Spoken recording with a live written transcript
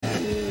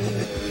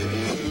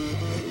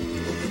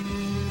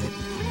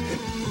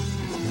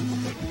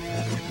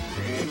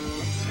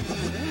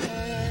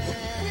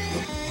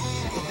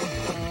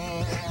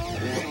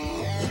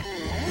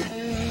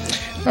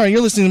All right,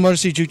 you're listening to Motor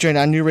City Juke Joint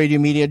on New Radio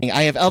Media.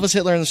 I have Elvis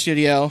Hitler in the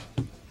studio.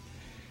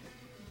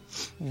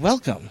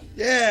 Welcome.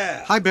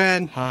 Yeah. Hi,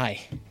 Ben. Hi.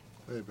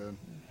 Hey, Ben.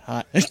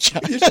 Hi.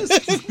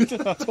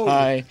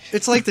 Hi.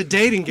 It's like the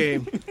dating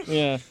game.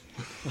 Yeah.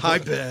 Hi,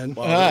 Ben.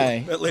 Wow,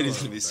 Hi. That lady's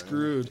going to be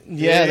screwed.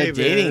 Yeah, Hey,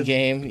 the dating man.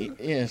 game.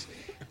 Yes.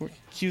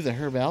 Cue the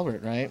Herb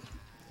Albert, right?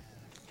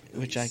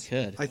 Which I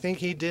could. I think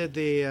he did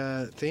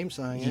the theme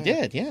song. He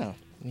did, yeah.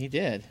 He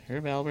did.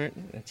 Herb Albert,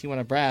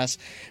 Tijuana Brass,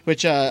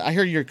 which I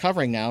heard you're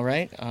covering now,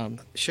 right?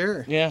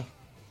 Sure. Yeah.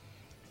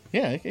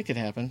 Yeah, it could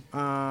happen.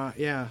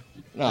 Yeah.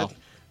 No.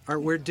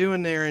 We're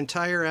doing their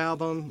entire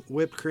album,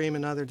 Whipped Cream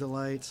and Other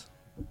Delights.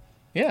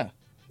 Yeah.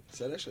 Is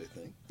that actually a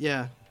thing?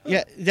 Yeah.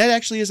 Yeah, that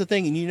actually is a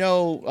thing. And you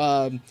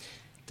know,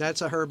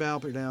 That's a Herb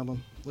Albert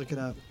album. Look it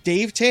up.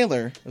 Dave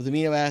Taylor of the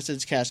Amino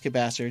Acids, Casket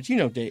Bastards, you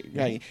know Dave,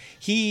 right?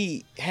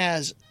 He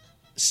has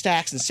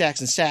stacks and stacks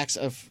and stacks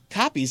of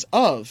copies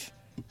of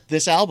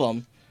this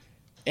album,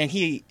 and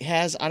he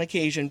has on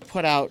occasion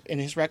put out in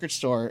his record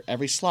store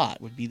every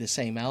slot would be the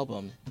same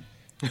album.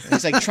 And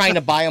he's like trying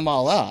to buy them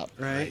all up.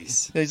 Right.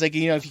 He's like,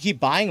 you know, if you keep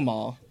buying them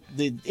all,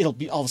 it'll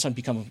be all of a sudden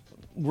become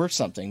worth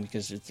something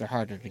because they're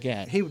harder to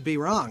get. He would be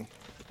wrong.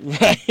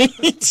 Right.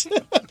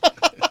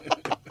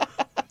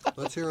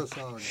 Let's hear a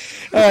song.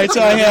 All right,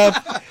 so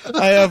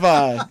I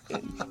have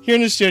here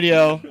in the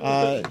studio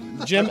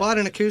Jim. I bought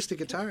an acoustic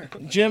guitar.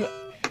 Jim,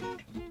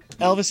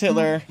 Elvis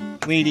Hitler,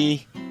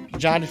 Weedy,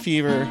 John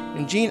DeFever,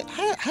 and Gene.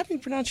 How do you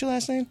pronounce your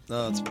last name?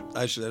 No, it's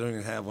actually, I don't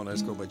even have one. I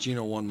just go by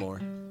Gino One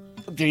More.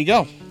 There you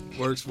go.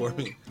 Works for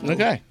me.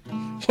 Okay.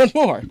 One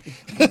more.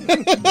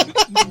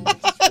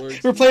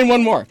 Works. We're playing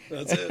one more.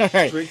 That's it. All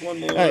right. Drink one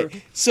more. All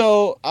right.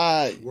 So,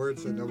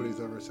 Words that nobody's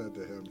ever said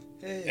to him.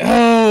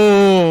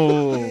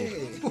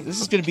 this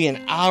is going to be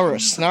an hour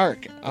of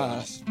snark.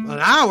 An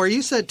hour?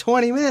 You said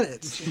 20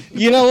 minutes.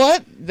 You know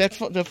what?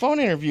 The phone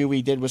interview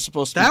we did was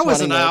supposed to be That 20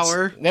 was an minutes.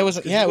 hour. That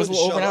was, yeah, it was a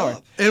little over an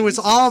hour. It was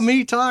all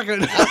me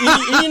talking.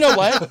 You know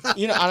what?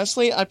 You know,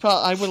 honestly, I would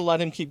have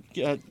let him keep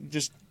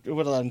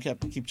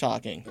keep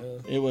talking.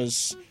 It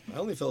was. I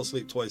only fell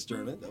asleep twice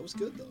during it. That was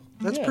good, though.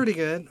 That's Yeah. pretty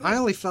good. I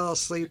only fell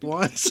asleep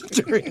once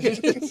during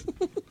it.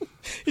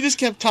 He just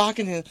kept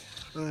talking. And,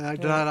 I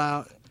got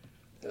out.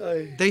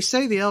 They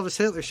say the Elvis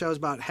Hitler show is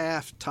about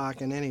half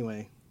talking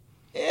anyway.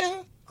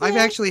 yeah. I've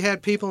actually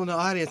had people in the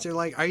audience. They're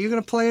like, "Are you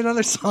going to play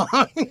another song?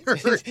 Or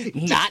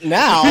Not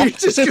now. you're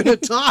just going to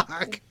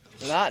talk?"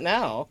 Not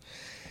now.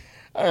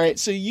 All right.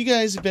 So you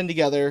guys have been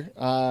together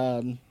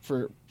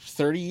for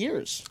 30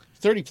 years.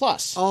 30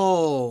 plus.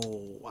 Oh,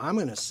 I'm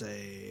going to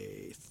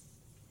say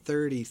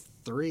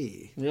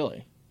 33.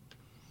 Really?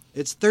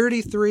 It's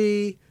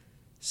 33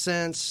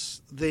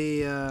 since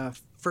the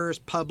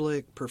first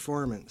public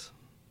performance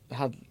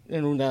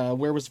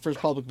Where was the first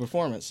public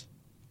performance?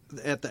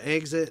 at the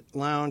Exit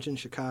Lounge in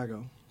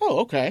Chicago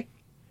Oh, okay.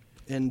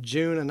 in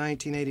June of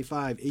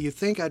 1985. You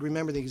think I'd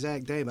remember the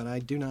exact day, but I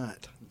do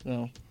not.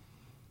 No.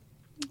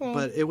 Well,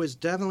 But it was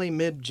definitely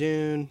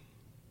mid-June.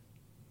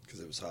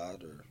 Because it was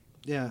hot, or...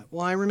 Yeah.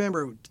 Well,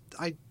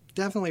 I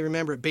definitely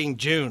remember it being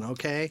June,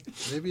 okay?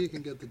 Maybe you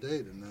can get the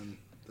date and then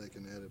they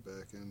can add it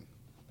back in.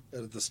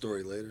 Edit the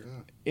story later.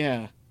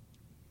 yeah.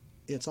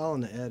 It's all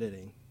in the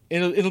editing.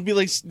 It'll be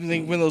like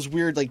one of those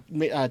weird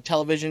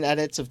television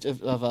edits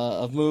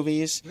of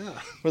movies Yeah.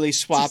 where they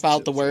swap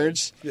out the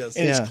words. Yes.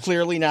 And Yeah. it's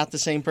clearly not the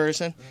same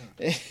person.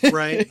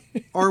 Right?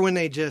 Or when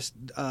they just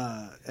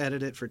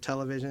edit it for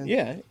television.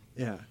 Yeah.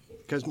 Yeah.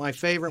 Because my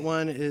favorite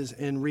one is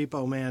in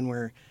Repo Man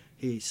where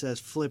he says,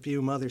 "Flip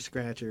you, mother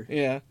scratcher."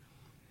 Yeah.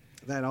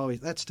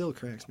 That still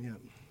cracks me up.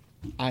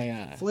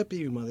 I Flip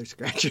you, mother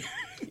scratcher.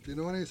 Do you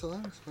know any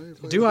songs? Why you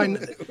play Do them?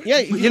 I? yeah.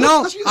 You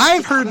know,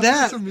 I've heard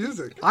that. Some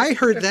music. I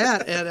heard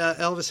that at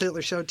Elvis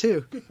Hitler show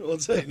too.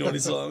 What's that? You know any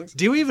songs?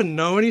 Do you even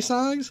know any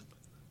songs?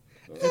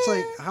 It's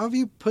like, how have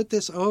you put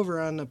this over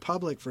on the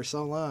public for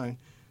so long?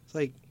 It's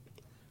like,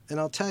 and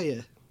I'll tell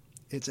you,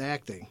 it's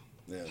acting.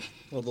 Yeah.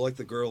 Well, like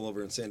the girl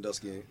over in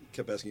Sandusky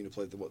kept asking you to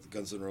play the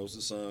Guns N'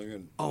 Roses song,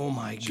 and Oh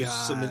my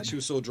God. she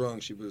was so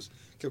drunk she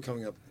kept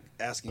coming up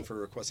asking for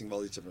requesting all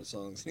these different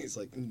songs, and he's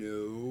like,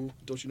 "No,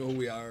 don't you know who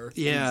we are?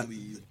 Yeah.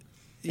 Please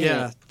leave."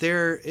 Yeah,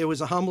 it was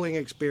a humbling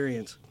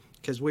experience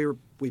because we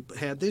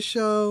had this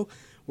show,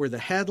 we're the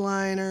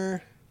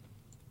headliner.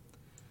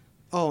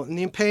 Oh, and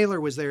the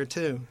Impaler was there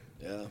too.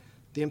 Yeah.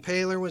 The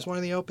Impaler was one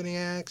of the opening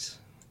acts,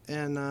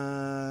 and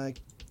I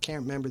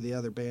can't remember the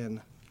other band.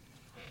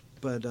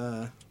 But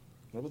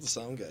What about the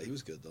sound guy? He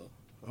was good though.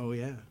 oh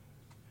yeah,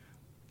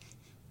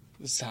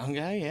 The sound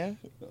guy, yeah.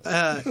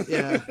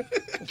 yeah.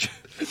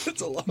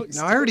 It's a long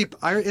Now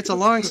it's a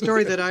long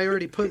story that I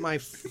already put my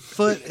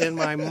foot in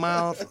my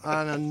mouth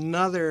on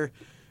another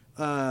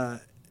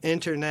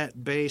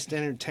internet-based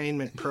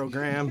entertainment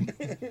program,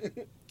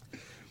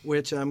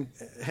 which I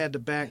had to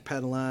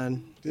backpedal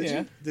on.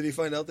 Did he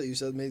find out that you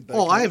said made back?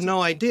 Oh, I have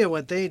no idea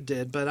what they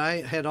did, but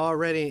I had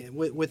already,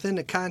 within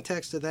the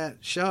context of that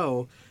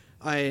show,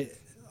 I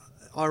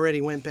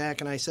already went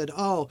back and I said,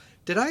 "Oh,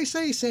 did I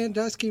say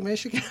Sandusky,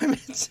 Michigan? I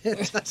meant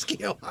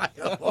Sandusky,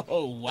 Ohio."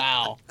 Oh,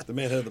 wow. The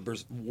man had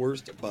the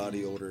worst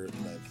body odor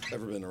I've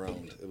ever been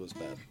around. It was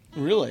bad.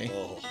 Really?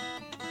 Oh.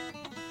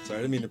 Sorry,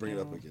 I didn't mean to bring it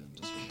up again.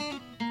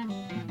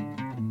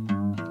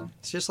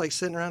 It's just like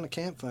sitting around a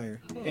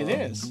campfire. It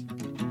is.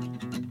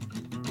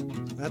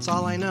 That's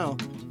all I know.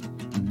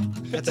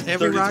 That's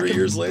 33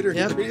 years later,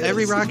 Yep, here he is.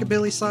 every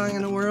rockabilly song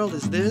in the world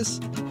is this,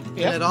 and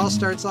Yep. it all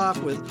starts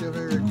off with Do you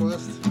have any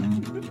request?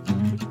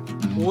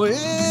 "Well,"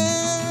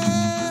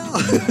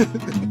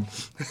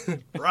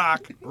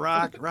 rock,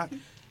 rock, rock.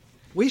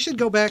 We should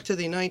go back to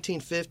the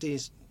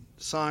 1950s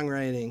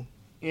songwriting,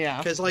 Yeah.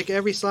 because like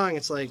every song,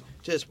 it's like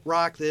just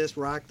rock this,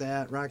 rock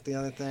that, rock the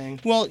other thing.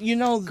 Well, you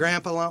know,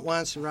 Grandpa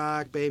wants to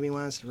rock, baby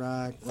wants to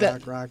rock,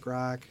 That- rock,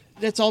 rock.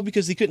 that's all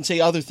because they couldn't say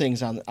other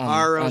things on the air.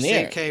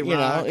 R-O-C-K, You know,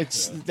 rock.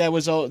 that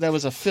was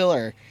a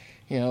filler.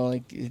 You know,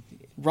 like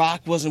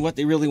rock wasn't what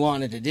they really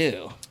wanted to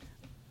do.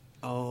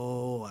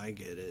 Oh, I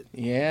get it.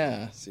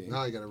 Yeah. See. Now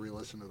I got to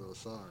re-listen to those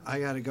songs. I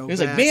gotta go It was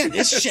back. like, man,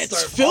 this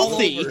shit's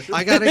filthy.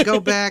 I gotta go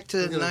back to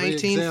We're gonna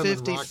re-examine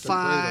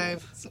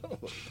 1955.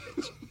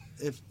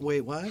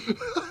 Wait, what?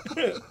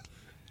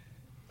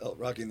 Oh,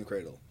 Rocking the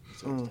Cradle.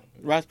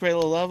 Rock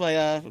Cradle of Love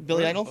by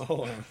Billy Idol.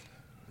 Oh,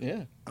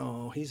 Yeah.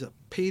 Oh, he's a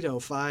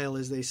pedophile,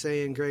 as they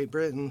say in Great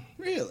Britain.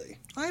 really?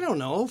 I don't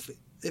know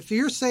if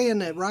you're saying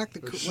that well,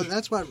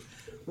 that's what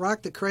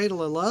 "Rock the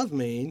Cradle of Love"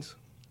 means.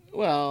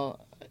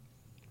 Well,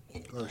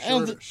 Or I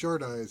don't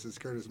short eyes, as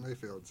Curtis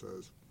Mayfield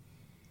says.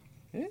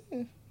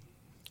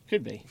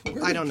 could be.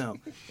 I don't know.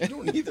 I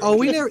don't either.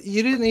 Oh,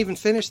 you didn't even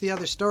finish the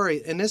other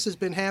story, and this has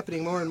been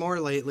happening more and more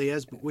lately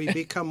as we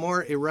become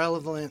more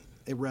irrelevant,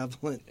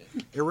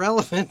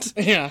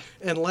 Yeah.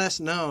 and less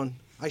known.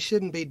 I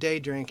shouldn't be day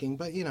drinking,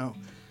 but you know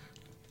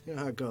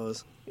how it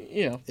goes.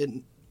 You know. It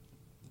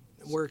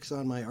works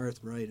on my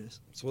arthritis.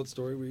 So what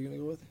story were you going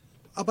to go with?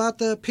 About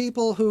the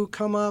people who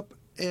come up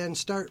and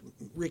start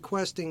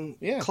requesting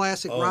Yeah.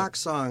 classic Oh. rock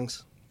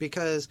songs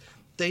because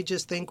they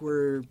just think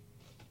we're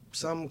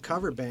some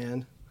cover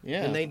band.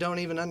 Yeah. And they don't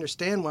even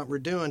understand what we're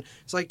doing.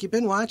 It's like you've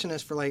been watching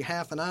us for like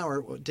half an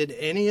hour. Did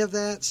any of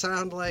that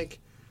sound like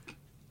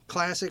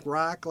classic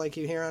rock like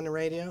you hear on the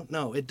radio?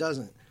 No, it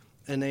doesn't.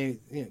 And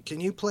can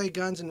you play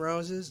Guns N'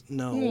 Roses?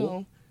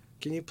 No.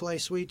 Can you play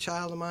Sweet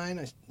Child of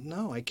Mine?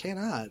 No, I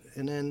cannot.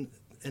 And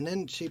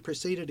then she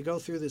proceeded to go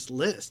through this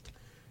list.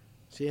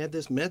 She had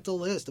this mental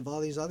list of all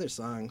these other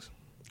songs.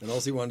 And all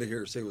he wanted to hear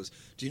her say was,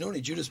 "Do you know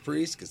any Judas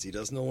Priest?" Because he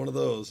doesn't know one of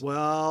those.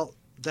 Well,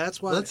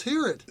 that's what. Let's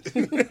hear it.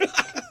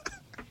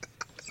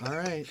 All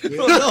right.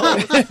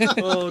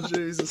 Oh,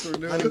 Jesus,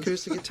 we're On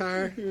acoustic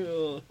guitar.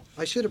 Yeah.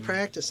 I should have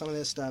practiced some of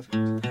this stuff.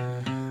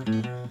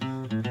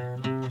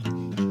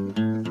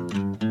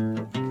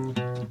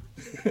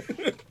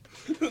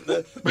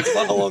 That's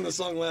about how long the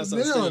song lasts on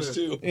Nailing stage,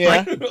 it. too.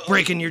 Yeah.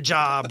 Breaking your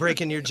jaw,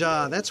 breaking your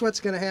jaw. That's what's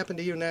going to happen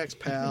to you next,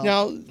 pal.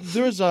 Now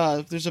there's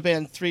a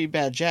band Three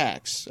Bad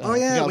Jacks. Oh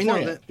yeah, we know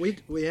California.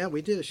 that.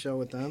 We did a show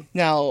with them.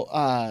 Now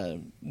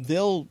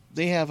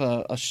they have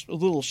a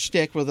little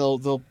shtick where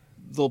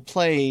they'll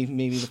play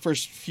maybe the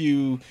first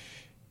few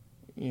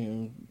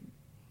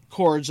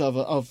chords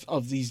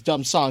of these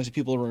dumb songs that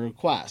people will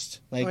request.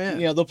 Like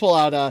they'll pull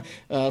out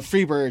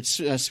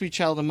Freebirds, Sweet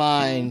Child of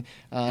Mine,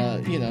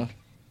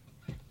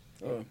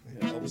 Oh, yeah,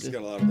 Elvis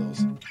got a lot of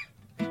those.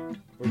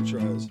 What he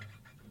tries.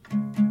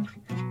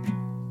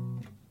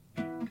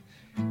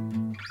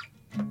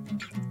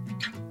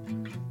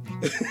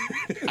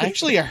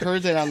 Actually, I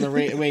heard that on the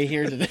way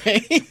here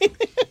today.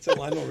 Is that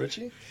Lionel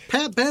Richie?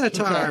 Pat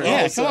Benatar.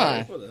 Yeah, come sorry.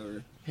 on.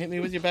 Whatever. Hit me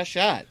with your best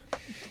shot.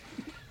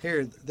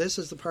 Here, this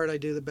is the part I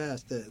do the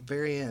best, the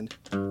very end.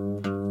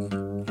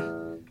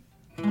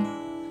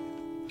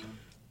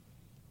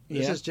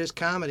 This is just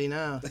comedy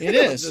now. It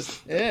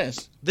is. It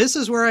is. This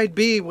is where I'd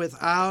be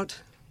without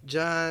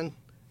John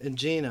and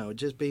Gino. It'd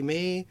just be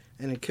me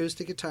and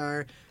acoustic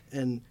guitar,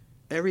 and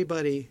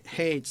everybody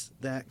hates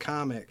that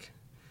comic.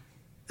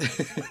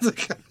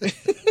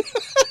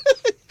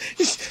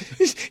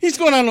 He's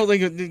going on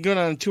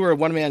a tour, a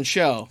one man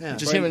show. Yeah.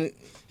 Just him and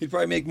He'd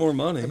probably make more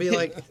money. It'd be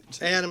like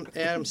Adam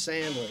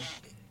Sandler.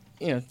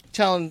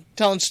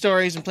 telling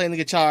stories and playing the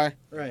guitar.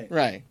 Right.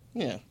 Right.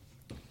 Yeah.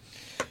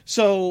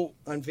 So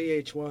On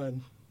VH1.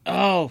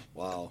 oh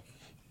Wow.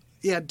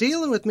 Yeah,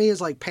 dealing with me is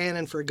like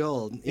panning for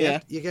gold. Yeah.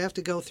 You have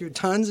to go through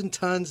tons and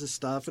tons of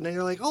stuff, and then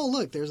you're like, oh,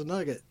 look, there's a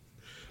nugget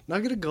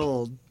of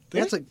gold.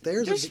 There's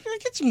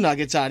get some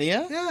nuggets out of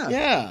you. Yeah.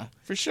 Yeah,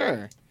 for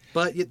sure.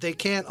 but they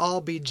can't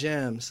all be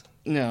gems.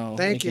 No.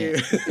 Thank they you.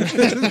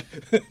 can't.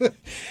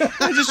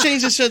 I just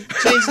change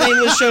the name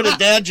of the show to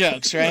Dad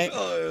Jokes, right?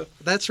 Oh, yeah.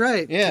 That's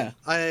right. Yeah.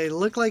 I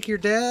look like your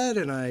dad,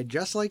 and I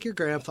dress like your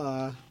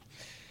grandpa.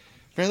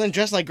 Rather than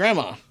dress like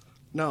Grandma.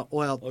 No,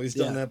 well, Oh, he's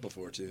done that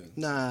before, too.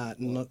 Nah,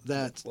 no,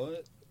 that's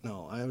What?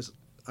 no. I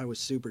was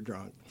super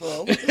drunk.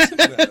 Well, it doesn't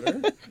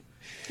matter.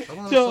 How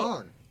about So- a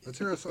song? Let's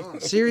hear a song.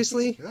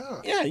 Seriously?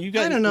 Yeah. Yeah, you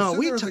got. I don't know. Sit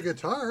We there with t- the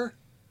guitar.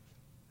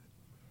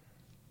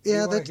 Yeah, what do you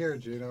that want to hear,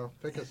 Gino?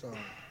 Pick a song.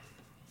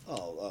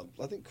 Oh,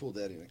 I think Cool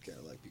Daddy in a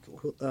Cadillac be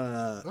cool.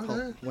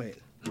 Wait.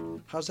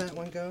 How's that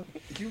one go?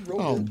 You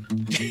wrote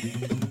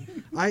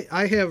it.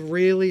 I have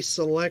really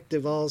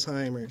selective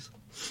Alzheimer's.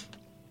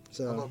 How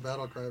So about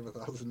Battle Cry of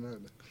 1,000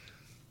 Men?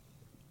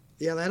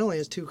 yeah, that only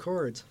has 2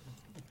 chords,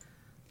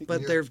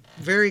 but You're- they're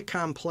very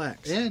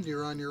complex. And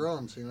you're on your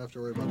own, so you don't have to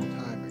worry about the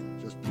timing.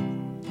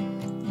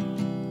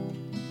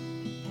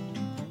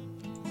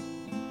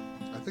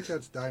 I think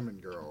that's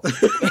Diamond Girl.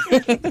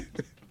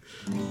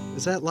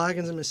 Is that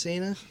Loggins and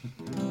Messina?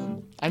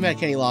 I met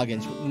Kenny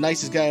Loggins,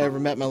 nicest guy I ever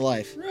met in my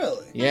life.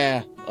 Really?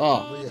 Yeah.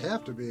 Oh, Well, you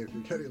have to be if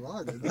you're Kenny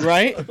Loggins.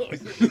 right?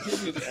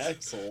 You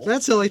asshole.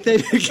 That's the only thing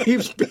that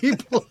keeps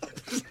people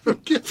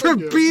from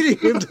beating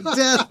him to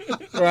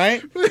death.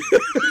 Right?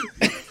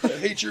 I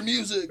hate your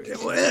music.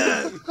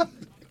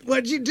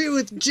 What'd you do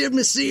with Jim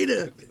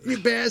Messina, you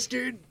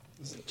bastard?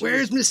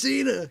 Where's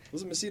Messina?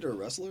 Wasn't Messina a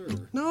wrestler?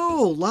 Or?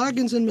 No,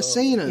 Loggins and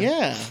Messina.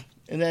 Yeah.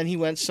 And then he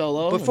went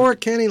solo. Before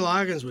Kenny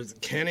Loggins was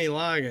Kenny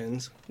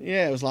Loggins,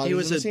 Yeah, it was Loggins. he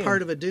was and a Messina.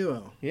 part of a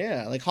duo.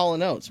 Yeah, like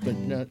Hall & Oates, but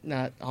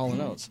not Hall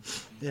 & Oates.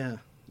 Yeah.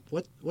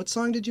 What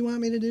song did you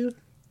want me to do?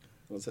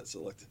 Was that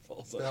selective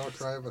false? Battle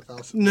Cry of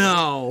 1,000 Men.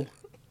 No.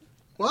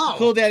 Wow.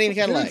 Cool Daddy in a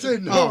You didn't Cadillac. say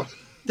no. Oh,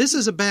 this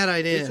is a bad You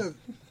idea. said-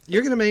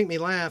 You're going to make me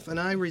laugh, and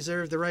I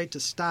reserve the right to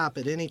stop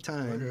at any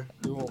time.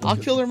 okay. I'll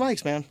kill their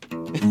mics, man.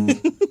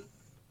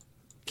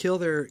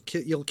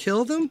 You'll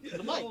kill them?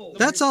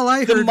 That's all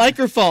I The heard.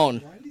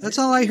 microphone. That's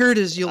all I heard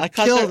is you'll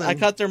kill them. I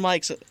cut their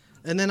mics.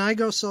 And then I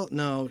go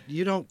no,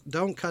 you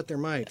don't cut their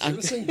mics. I'm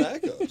gonna sing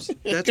backups.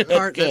 That's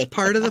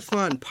part of the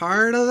fun.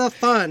 Part of the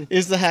fun.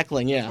 Is the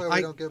heckling, That's yeah. why we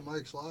I- don't get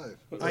mics live.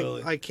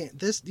 Really? I can't.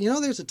 There's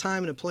a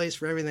time and a place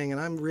for everything,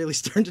 and I'm really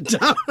starting to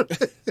doubt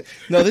it.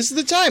 No, this is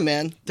the time,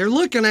 man. They're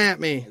looking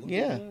at me.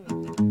 Yeah.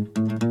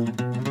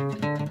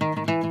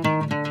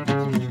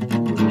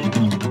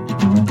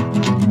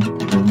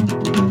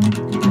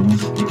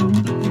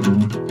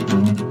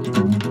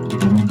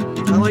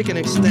 I like an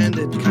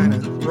extended kind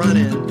of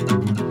run-in.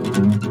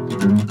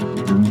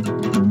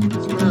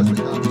 Swear as the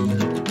cops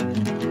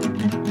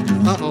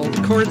say. Uh-oh,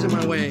 the cord's in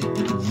my way.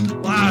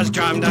 Well, I was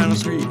driving down the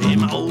street in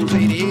my old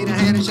 88. I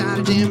had a shot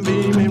of Jim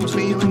Beam and was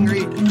feeling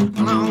great.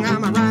 Along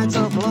on my ride,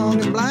 something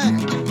long and black.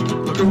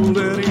 A cool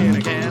daddy in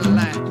a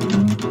Cadillac.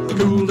 A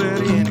cool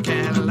daddy in a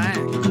Cadillac.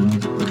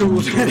 A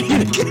cool daddy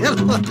in a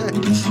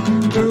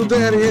Cadillac. Cool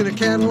daddy in a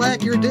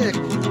Cadillac, you're a dick.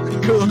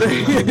 Cool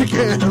daddy in a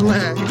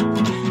Cadillac.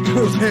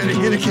 Cool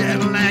daddy in a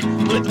Cadillac.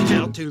 Put the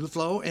pedal to the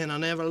floor and I'll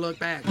never look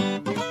back.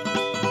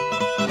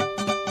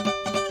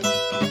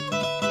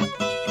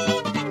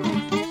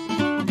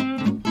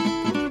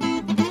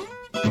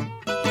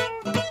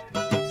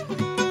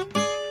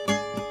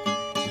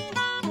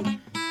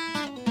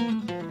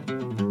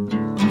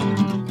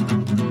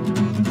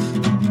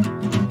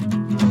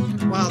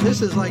 Wow,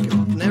 this is like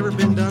never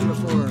been done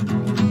before.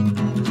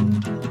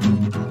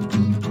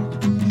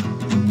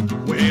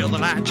 Well, the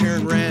light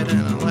turned red and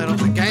I let off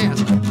the gas.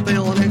 The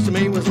fellow next to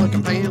me was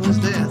looking pale as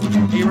death.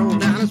 He rolled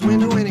down his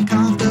window and he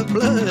coughed up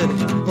blood.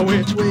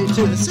 Which way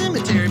to the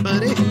cemetery,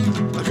 buddy?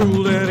 I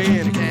cool that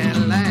in a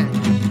Cadillac.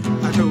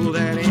 I cool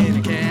that in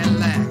a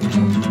Cadillac.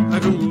 I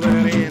cool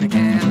that in a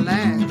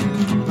Cadillac.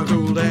 I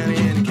cool that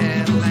in a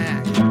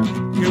Cadillac.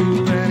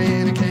 Cool that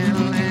in a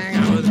Cadillac.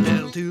 I was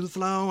pedal to the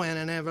floor and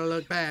I never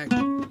looked back.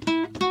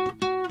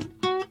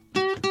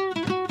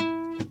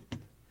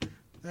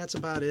 That's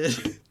about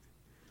it.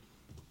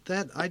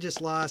 That I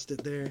just lost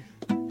it there.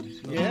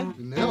 Yeah.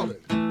 You nailed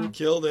it.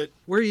 Killed it.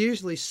 We're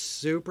usually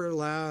super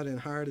loud and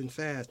hard and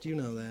fast. You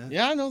know that.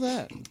 Yeah, I know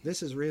that.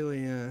 This is really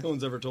No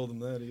one's ever told him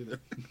that either.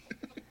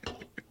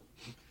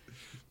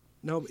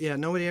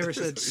 nobody ever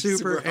said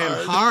Super super and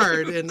hard.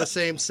 hard in the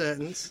same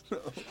sentence.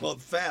 Well,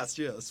 fast,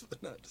 yes,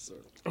 but not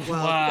sort of.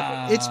 Well,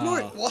 Wow. it's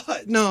more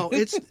What? no,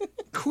 it's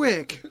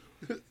quick.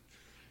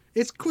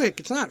 It's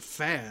quick. It's not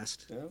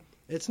fast. Yeah.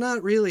 It's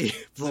not really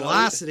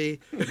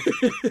velocity.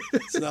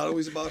 It's not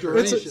always about her.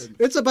 Duration.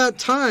 It's about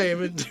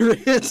time.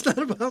 It's not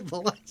about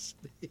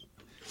velocity.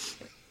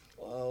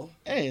 Wow.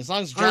 Hey, as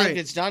long as the All drive right.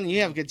 gets done, you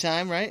have a good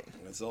time, right?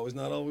 It's always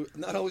not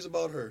always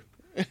about her.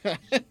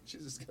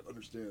 She's just gotta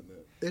understand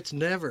that. It's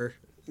never.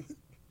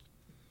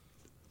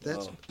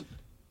 That's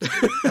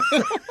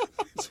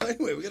So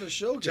anyway, we got a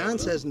show. John coming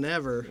says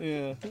never.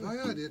 Yeah. Oh,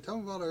 yeah, dude. Tell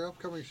them about our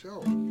upcoming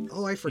show.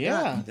 Oh, I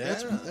forgot. Yeah.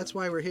 Yeah. That's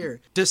why we're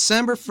here.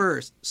 December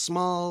 1st,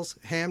 Smalls,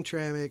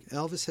 Hamtramck,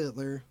 Elvis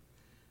Hitler,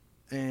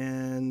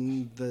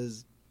 and the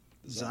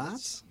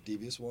Zots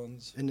Devious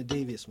Ones. and the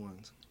Devious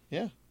Ones.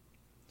 Yeah.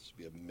 This should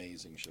be an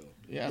amazing show.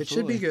 Yeah. It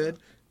should be absolutely. good.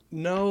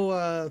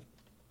 No,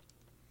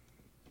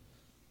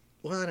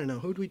 well, I don't know.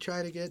 Who'd we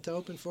try to get to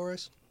open for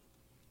us?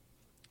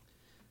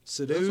 This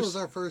Seduce, was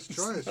our first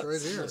choice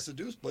right here.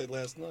 Seduce played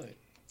last night.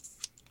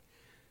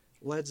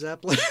 Led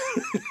Zeppelin.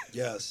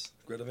 Yes.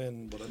 Greta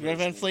Van. Whatever. Greta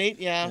Van Fleet,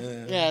 yeah.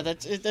 Yeah. Yeah,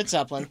 that's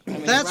Zeppelin. I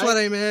mean, That's right? what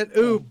I meant.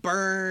 Ooh,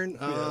 burn.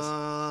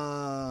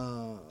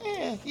 Yeah,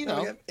 you No,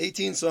 we know. got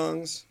 18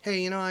 songs.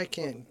 Hey, I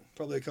can't.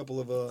 Probably a couple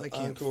of I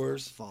can't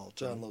encores. fault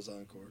John him. loves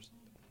encores.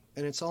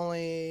 and it's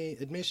only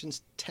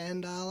admission's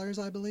 $10,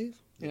 I believe.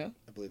 Yeah.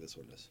 I believe that's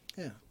what it is.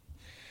 Yeah,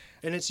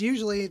 and it's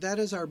usually that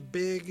is our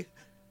big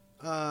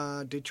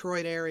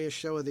Detroit area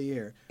show of the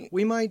year.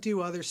 We might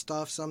do other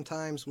stuff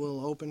sometimes.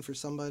 We'll open for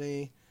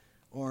somebody,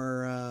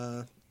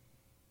 or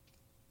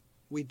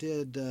we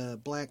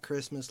did Black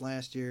Christmas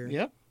last year.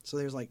 Yep. So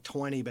there's like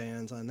 20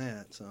 bands on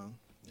that. So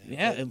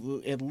Yeah,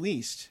 at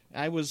least.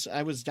 I was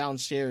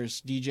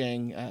downstairs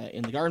DJing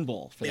in the Garden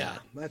Bowl for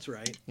that. that's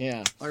right.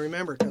 Yeah. I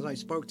remember because I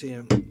spoke to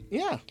him.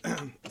 Yeah.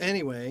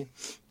 Anyway,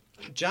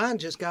 John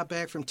just got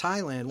back from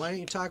Thailand. Why don't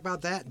you talk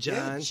about that,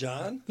 John? Yeah,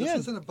 John. This Yeah.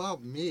 isn't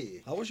about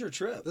me. How was your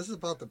trip? This is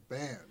about the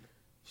band.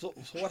 So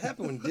what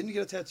happened? Didn't you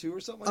get a tattoo or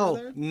something while you were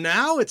Oh, there?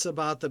 now it's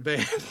about the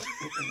band.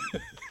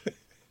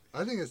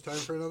 I think it's time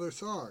for another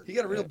song. He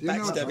got a real Do you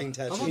know- backstabbing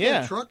How tattoo. about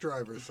Yeah. that truck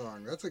driver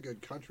song? That's a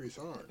good country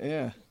song.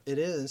 Yeah. It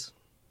is.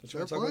 Don't you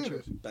want to talk about They're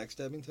your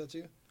backstabbing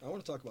tattoo? I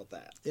want to talk about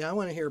that. Yeah, I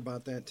want to hear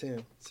about that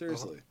too.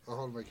 Seriously. I'll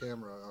hold my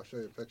camera. I'll show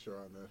you a picture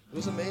on this. It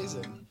was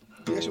amazing.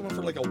 We actually went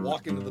for like a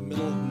walk into the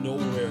middle of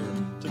nowhere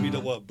to meet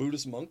a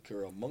Buddhist monk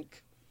or a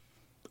monk.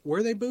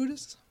 Were they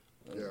Buddhists?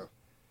 Yeah.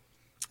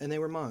 And they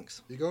were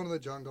monks. You go into the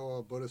jungle,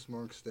 a Buddhist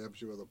monk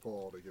stabs you with a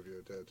pole to give you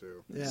a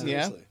tattoo. Yeah.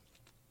 Seriously.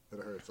 It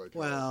hurts like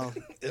Well,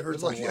 It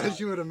hurts like a lot. as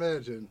you would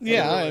imagine.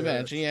 Yeah, It I really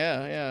imagine.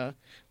 Yeah, yeah.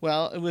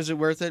 Well, was it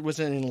worth it? Was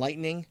it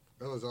enlightening? hurts.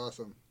 That was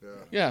awesome. Yeah.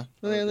 Yeah.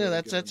 Well, I'll yeah, do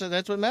it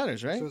that's what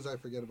matters, As right? soon as I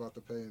forget about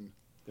the pain,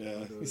 Yeah,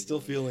 I'll do it he's still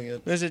again. feeling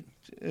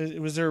it.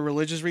 Was there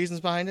religious reasons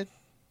behind it?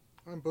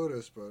 I'm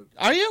Buddhist, but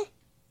Are you?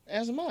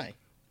 As am I.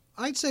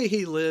 I'd say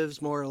he lives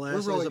more or we're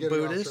less really as a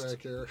getting off Buddhist.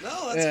 track here.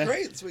 No, that's Yeah.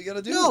 great. That's what you got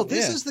to do. No,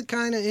 this Yeah. is the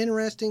kind of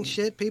interesting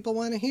shit people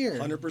want to hear.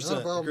 100%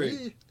 Not about agree.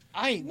 me.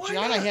 Why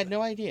John, I not? had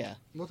no idea.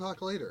 We'll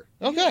talk later.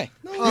 Okay.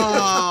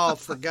 Oh,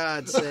 for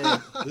God's sake.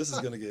 This is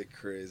gonna get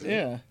crazy.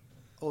 Yeah.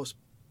 Oh,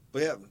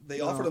 But yeah,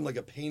 they offered No. him like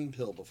a pain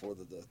pill before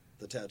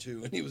the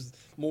tattoo, and he was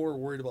more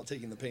worried about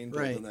taking the pain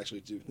pill Right. than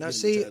actually Now, getting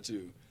see- the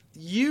tattoo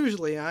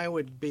usually I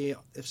would be,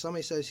 if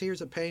somebody says,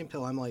 here's a pain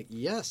pill, I'm like,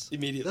 yes.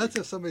 immediately. That's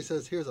if somebody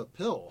says, "Here's a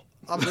pill."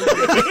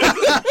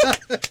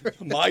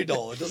 my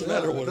doll. It doesn't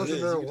matter what it doesn't it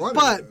is. matter You can- what. it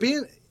But is.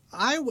 being,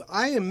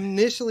 I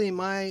initially,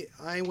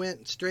 I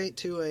went straight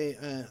to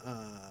a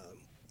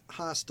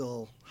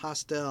Hostel, the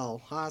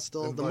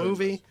Environment.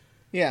 movie.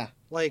 Yeah.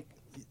 Like,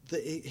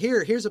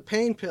 here's a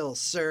pain pill,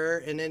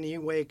 sir. And then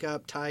you wake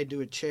up tied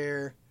to a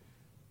chair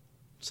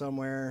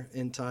somewhere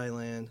in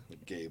Thailand. a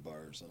gay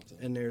bar or something.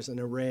 And there's an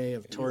array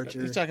of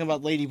torture. He's talking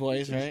about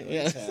ladyboys, right?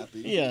 Yeah. He's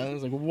happy. Yeah. I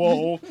was like,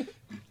 whoa.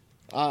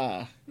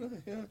 Yeah.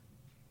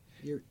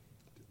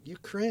 You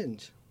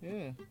cringe.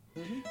 Yeah.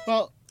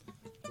 Well,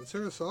 Let's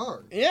hear a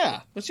song.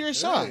 yeah. Let's hear a Yeah,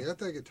 song. you got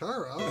that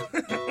guitar out.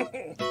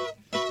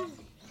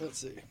 Let's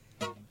see.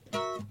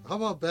 How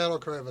about Battle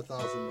Cry of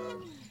 1,000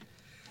 Men?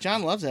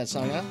 John loves that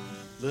song, huh?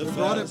 Live We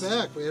brought it fast.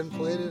 back. We hadn't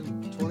played it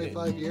in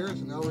 25 years,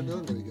 and now we're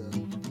doing it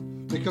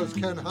again. Because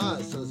Ken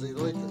Haas says he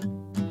liked it.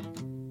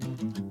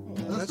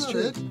 That's not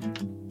true. it.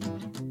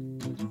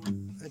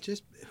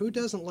 Who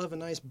doesn't love a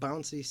nice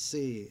bouncy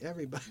C?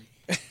 Everybody.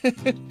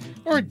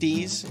 Or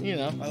D's, you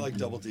know. I like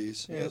double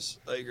D's. Yeah. Yes,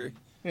 I agree.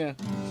 Yeah.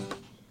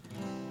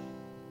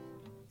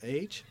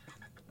 H?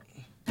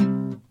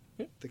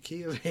 The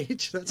key of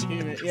H? That's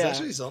Is Yeah.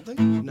 actually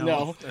something?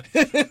 No.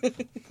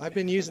 I've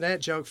been using that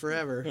joke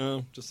forever.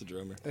 Oh, just a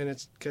drummer. And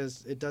it's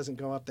because it doesn't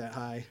go up that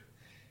high.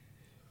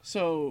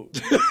 So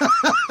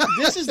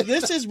this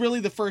is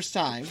really the first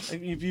time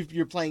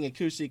you're playing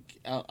acoustic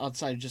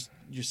outside of just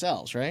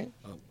yourselves, right?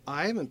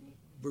 I haven't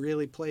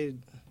really played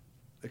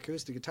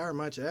acoustic guitar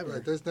much ever.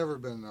 Right, there's never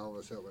been an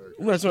Elvis Hitler.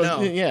 That's what,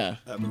 No. Yeah.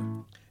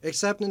 Ever.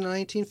 Except in the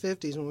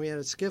 1950s when we had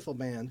a skiffle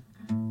band.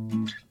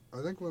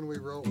 I think when we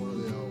wrote one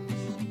of the albums,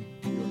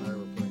 you and I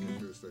were playing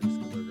acoustics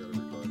because I got a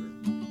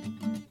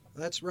recorder.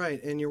 That's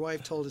right. And your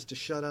wife told us to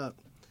shut up.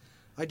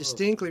 I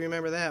distinctly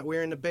remember that. We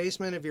were in the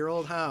basement of your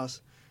old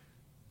house,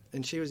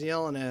 and she was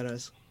yelling at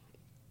us.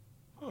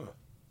 Huh.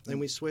 And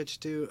we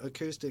switched to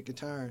acoustic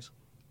guitars.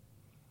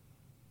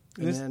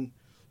 And This- then,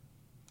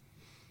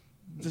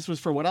 This was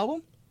for what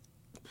album?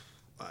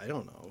 I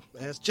don't know.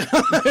 Ask John.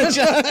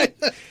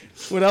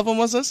 What album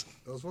was this?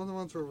 That was one of the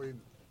ones where we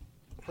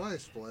probably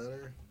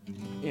Splatter.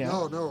 Yeah.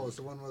 No, it was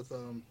the one with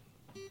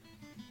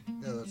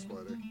yeah, that's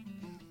Splatter.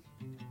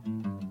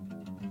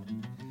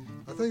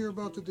 I thought you were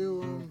about to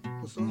do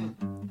a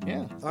song.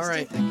 Yeah. All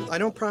right. I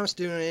don't promise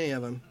doing any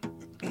of them.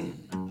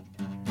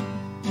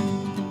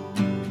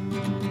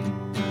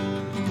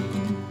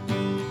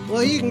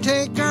 Well, you can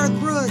take Garth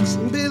Brooks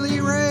and Billy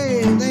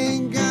Ray, and they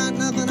ain't got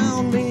nothing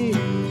on me.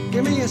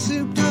 Give me a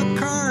souped-up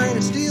car and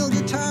a steel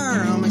guitar,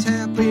 I'm as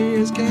happy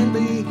as can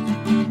be.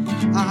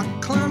 I'll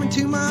climb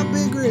into my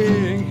big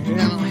rig, and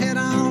I'll head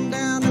on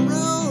down the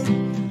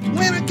road.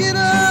 When I get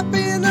up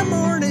in the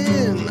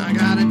morning, I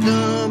gotta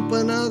dump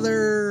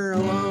another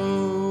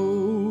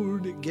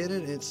load. Get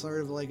it? It's sort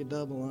of like a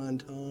double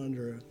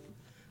entendre.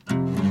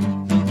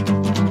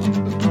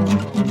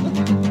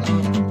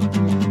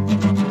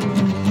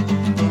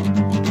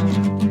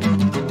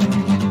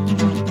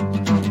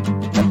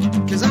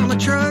 Cause I'm a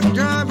truck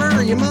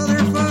driver, you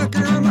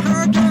motherfucker, I'm a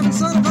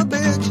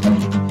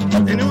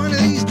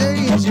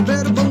 'Cause you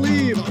better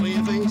believe I'll be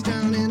face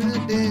down in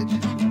a ditch.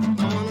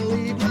 I wanna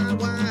leave my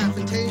wife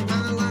and take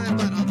my life,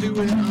 but I'll do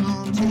it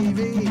on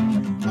TV.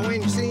 And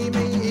when you see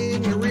me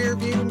in your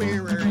rearview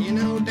mirror, you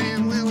know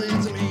damn well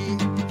it's me.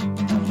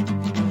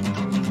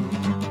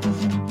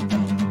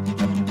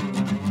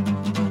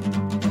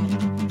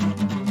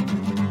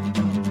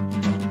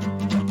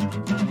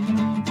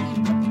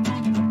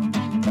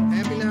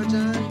 Happy now,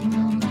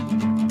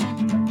 John?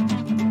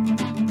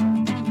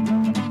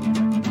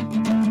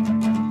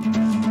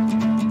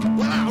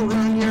 Well, I'll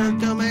run your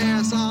dumb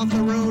ass off the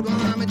road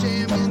while I'm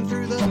jamming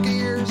through the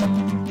gears.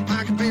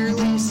 I can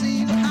barely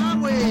see the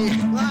highway.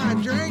 I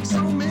drank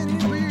so many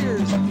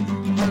beers.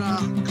 But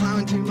I'll climb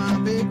into my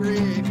big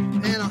rig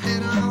and I'll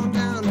head on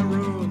down the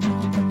road.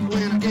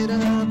 When I get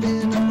up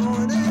in the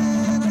morning,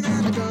 I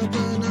gotta dump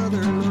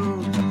another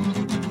load.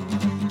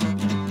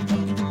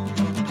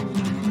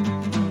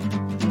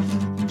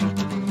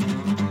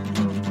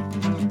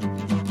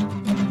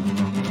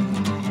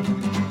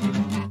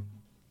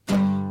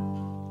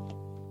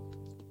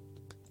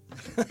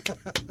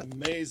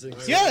 Amazing.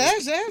 Yeah,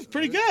 that's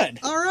pretty good.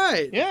 All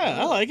right. Yeah,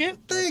 I like it.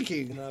 Thank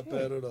you. Not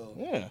bad at all.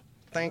 Yeah,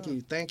 Thank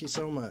you. Thank you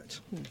so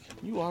much.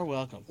 you are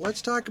welcome.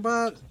 Let's talk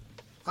about.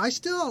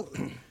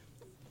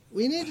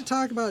 We need to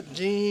talk about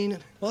Gene,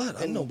 What?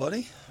 I don't know,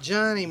 buddy.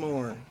 Johnny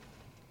more.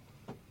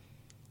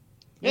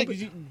 Yeah,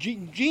 'cause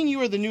Gene,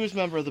 you are the newest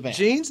member of the band.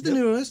 Gene's the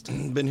newest.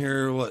 Been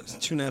here, what,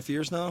 2.5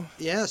 years now?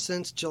 Yeah,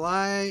 since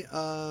July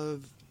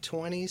of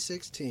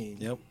 2016.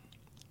 Yep.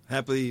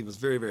 Happy, was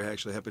very, very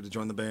actually happy to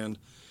join the band.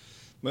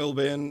 My old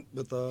band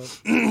with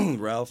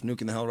Ralph,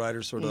 Nuke and the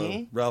Hellriders, sort of.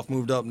 Mhm. Ralph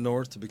moved up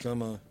north to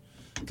become a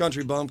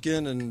country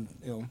bumpkin, and,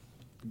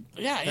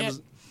 Yeah,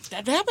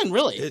 that happened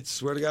really. It's,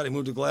 swear to God, he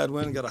moved to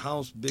Gladwin, got a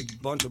house,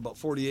 big bunch of about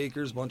 40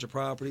 acres, bunch of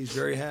properties,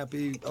 very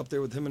happy up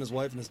there with him and his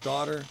wife and his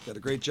daughter, got a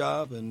great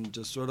job, and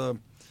just sort of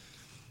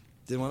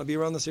didn't want to be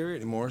around this area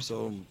anymore,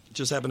 so it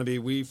just happened to be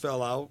we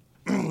fell out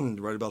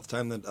right about the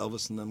time that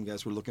Elvis and them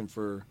guys were looking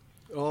for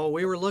Oh,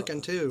 we were looking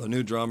too. a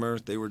new drummer.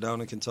 They were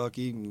down in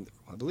Kentucky, and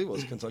I believe it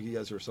was Kentucky. You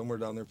guys were somewhere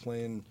down there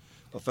playing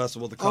a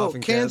festival, the Oh,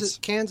 Coffin Kansas,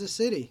 Cats. Kansas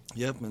City.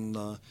 Yep, and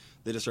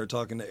they just started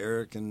talking to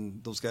Eric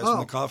and those guys Oh. from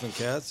the Coffin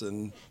Cats,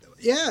 and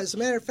Yeah, as a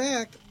matter of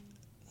fact,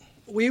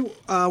 we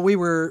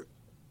were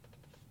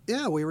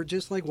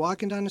just like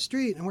walking down the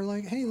street, and we're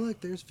like, hey,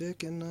 look, there's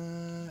Vic and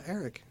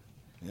Eric.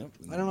 yep.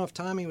 I don't know if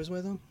Tommy was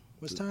with him.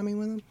 Was Tommy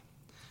with him?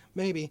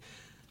 Maybe.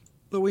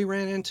 But we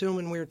ran into him,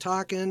 and we were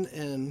talking,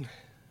 and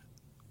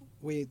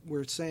we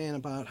were saying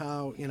about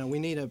how, we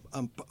need a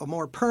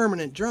more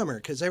permanent drummer,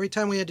 because every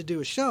time we had to do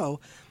a show,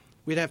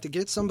 we'd have to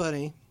get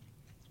somebody,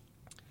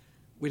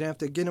 we'd have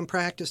to get them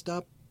practiced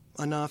up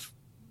enough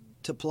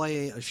to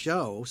play a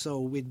show, so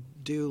we'd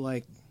do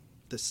like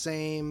the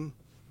same,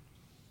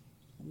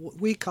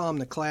 we call them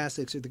the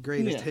classics or the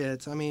greatest Yeah.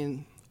 hits. I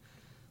mean,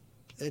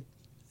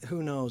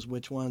 who knows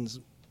which ones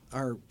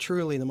are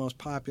truly the most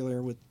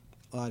popular with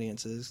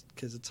audiences,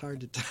 because it's hard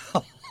to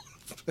tell.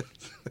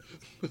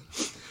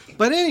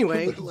 But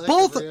anyway, Lack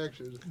both of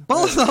reaction.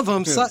 both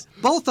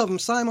of them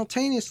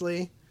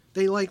simultaneously,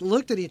 they like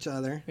looked at each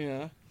other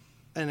Yeah.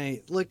 and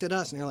they looked at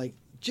us and they're like,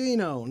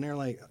 Gino,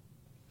 and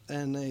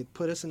and they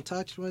put us in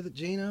touch with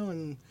Gino,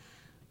 and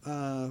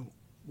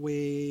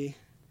we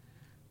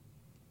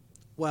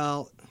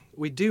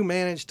do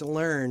manage to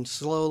learn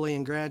slowly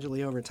and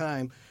gradually over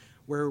time,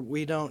 where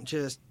we don't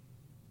just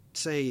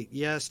say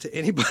yes to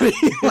anybody.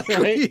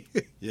 Right.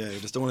 Yeah, you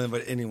just don't want to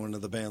invite anyone to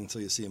the band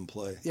until you see him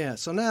play. Yeah,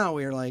 so now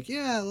we're like,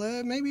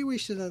 maybe we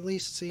should at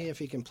least see if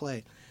he can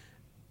play.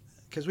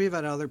 Because we've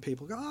had other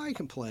people go, oh, he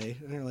can play.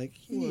 And they're like,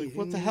 Well,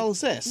 what the hell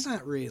is this?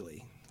 Not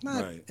really.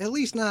 Right. At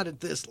least not at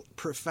this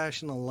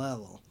professional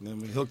level. And then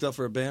we hooked up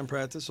for a band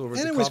practice over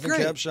And at it the was Coffin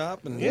great. Cab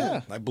Shop, and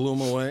Yeah. I blew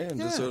them away, and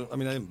just Yeah. sort of, I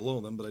mean, I didn't blow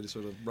them, but I just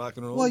sort of rock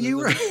and roll. Well, you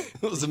were-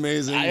 It was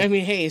amazing. I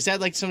mean, hey, is that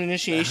like some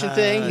initiation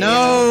thing?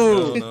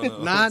 No.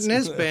 no. Not in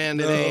this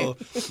band, it No,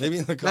 ain't. maybe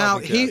in the Now,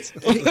 Coffin he... Cats.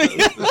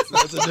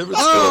 That's a different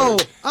Oh!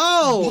 story.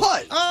 Oh!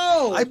 What?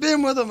 Oh! I've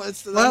been with them.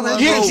 It's, Well, I'm then-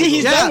 not Yeah, see,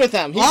 he's Yeah. done with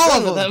them. He's All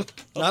done of with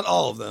them. Not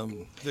all of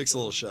them. Vic's a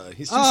little shy.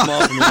 He's too Oh.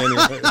 small for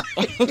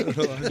me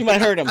anyway. You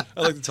might hurt him.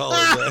 I like the taller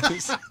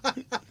guys.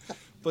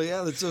 But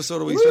yeah, that's just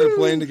sort of we started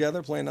playing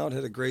together, playing out,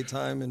 had a great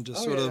time, and just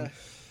Oh, sort yeah.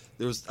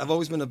 of. I've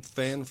always been a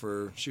fan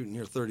for shooting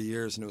near 30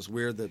 years, and it was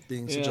weird that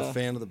being such Yeah. a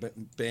fan of the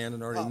band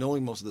and already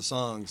knowing most of the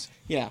songs.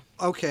 Yeah.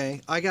 Okay,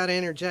 I got to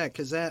interject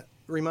because that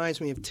reminds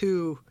me of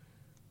two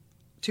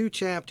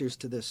chapters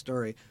to this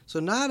story. So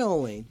not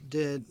only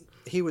did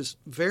he was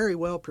very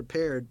well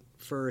prepared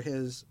for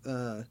his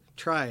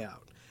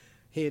tryout,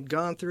 he had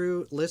gone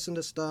through, listened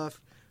to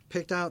stuff,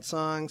 picked out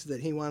songs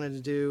that he wanted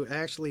to do,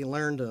 actually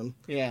learned them,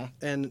 Yeah.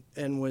 and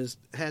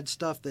had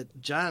stuff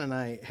that John and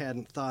I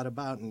hadn't thought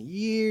about in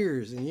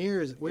years and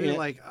years. We were Yeah.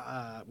 like,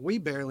 we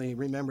barely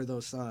remember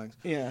those songs.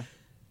 Yeah.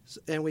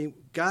 And we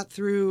got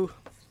through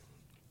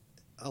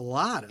a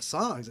lot of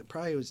songs. It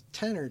probably was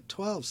 10 or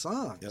 12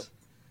 songs.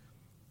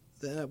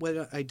 Yep.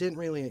 What I didn't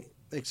really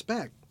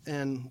expect.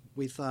 And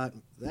we thought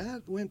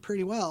that went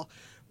pretty well.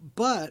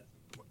 But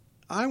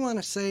I want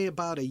to say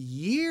about a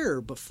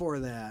year before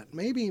that,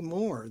 maybe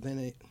more than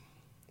it.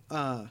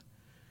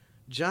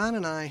 John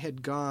and I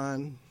had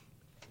gone.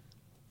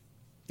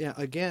 Yeah,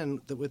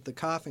 again, with the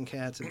Coffin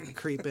Cats that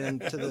creep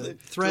into the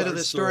thread of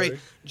the story.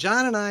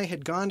 John and I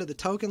had gone to the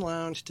Token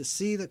Lounge to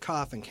see the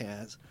Coffin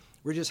Cats.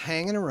 We're just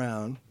hanging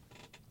around,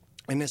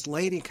 and this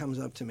lady comes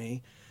up to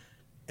me,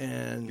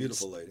 and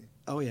Beautiful lady.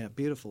 Oh yeah,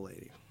 beautiful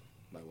lady.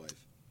 My wife.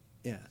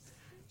 Yeah,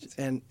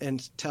 and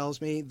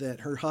tells me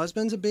that her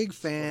husband's a big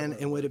fan,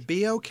 and would it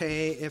be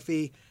okay if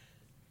he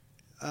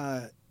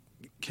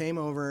came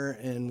over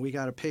and we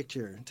got a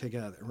picture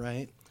together,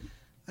 right?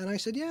 And I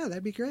said, yeah,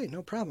 that'd be great,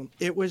 no problem.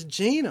 It was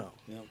Gino.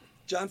 Yeah.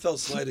 John felt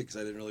slighted because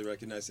I didn't really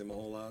recognize him a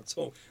whole lot.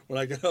 So when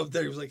I got up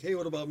there, he was like, hey,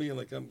 what about me? I'm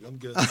like, I'm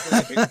good.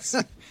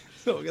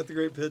 So I got the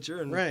great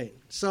picture. And Right.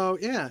 So,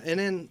 yeah, and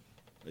then...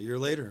 A year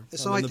later.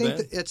 So I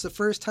think it's the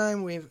first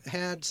time we've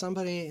had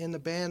somebody in the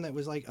band that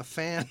was like a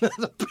fan of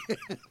the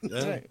band.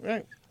 Yeah.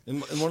 Right.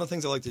 And one of the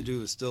things I like to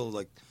do is still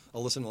like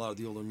I'll listen to a lot of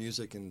the older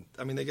music, and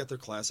I mean they get their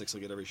classics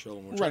like at every show,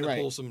 and we're trying to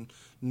pull some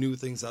new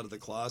things out of the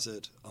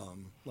closet,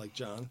 like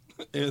John.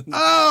 And,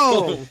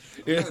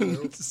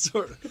 and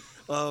sort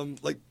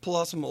of, like pull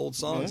out some old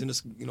songs and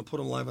just put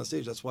them live on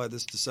stage. That's why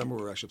this December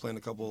we're actually playing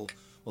well,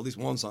 at least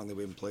one song that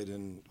we haven't played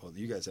in. Well,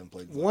 you guys haven't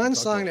played. One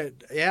song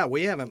that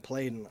we haven't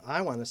played in,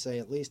 I want to say,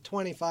 at least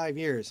 25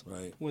 years.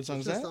 Right. What song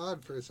is It's that? just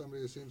odd for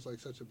somebody who seems like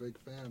such a big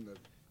fan that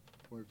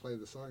when we play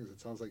the songs, it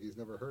sounds like he's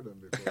never heard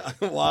them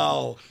before.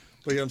 Wow.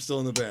 But yeah, I'm still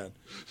in the band.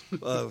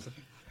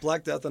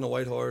 Black Death on a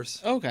White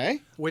Horse.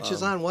 Okay. Which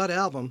is on what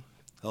album?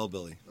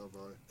 Hellbilly. Oh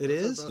boy. It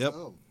is? Yep.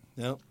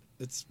 Yep.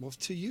 It's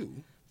to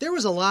you. There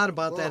was a lot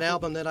about that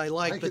album that I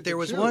liked, but there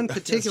was one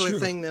particular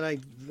thing that I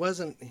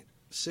wasn't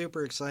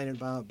super excited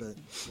about, but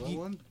What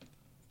one?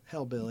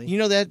 Hellbilly. You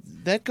know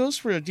that goes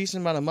for a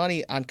decent amount of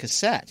money on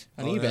cassette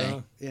on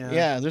eBay.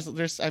 Yeah.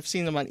 There's I've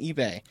seen them on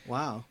eBay.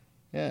 Wow.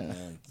 Yeah.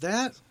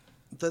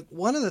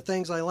 One of the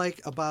things I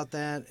like about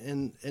that,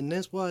 and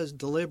this was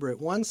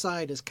deliberate, one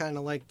side is kind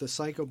of like the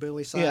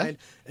psychobilly side,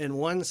 and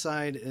one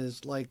side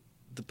is like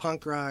the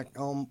punk rock,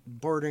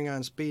 bordering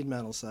on speed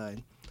metal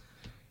side,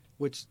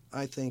 which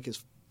I think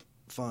is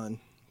fun.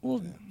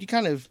 Well, you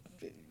kind of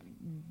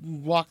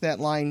walk that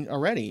line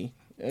already.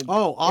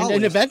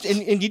 Always.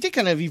 And you did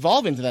kind of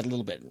evolve into that a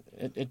little bit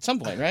at some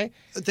point, right?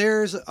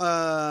 There's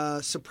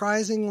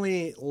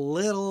surprisingly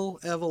little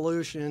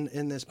evolution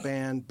in this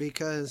band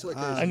because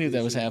I knew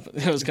that was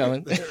happening. That was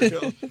coming.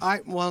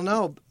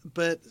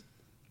 But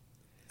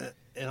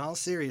in all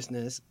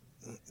seriousness,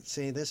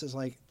 see, this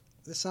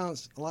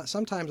sounds a lot.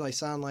 Sometimes I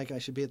sound like I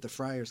should be at the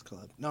Friars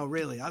Club. No,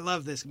 really, I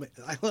love this.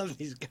 I love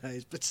these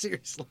guys, but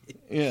seriously,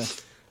 Yeah.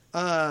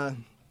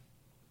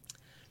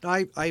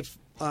 I've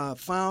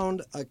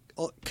found a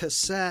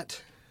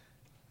cassette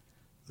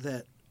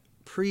that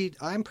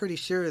I'm pretty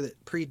sure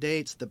that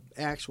predates the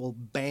actual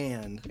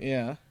band.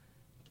 Yeah.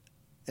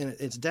 And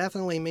it's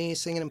definitely me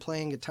singing and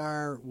playing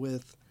guitar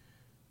with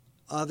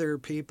other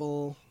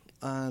people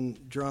on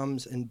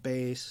drums and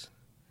bass.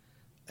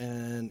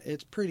 And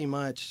it's pretty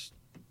much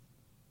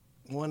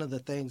one of the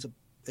things,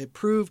 it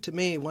proved to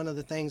me one of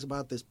the things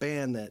about this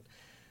band that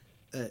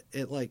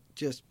it like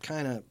just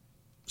kind of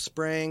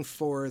sprang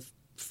forth,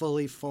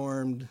 fully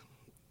formed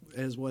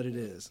as what it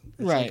is.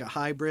 It's like a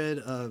hybrid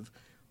of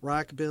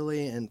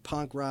rockabilly and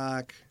punk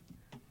rock.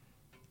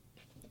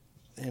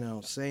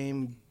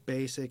 Same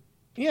basic.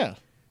 Yeah.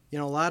 A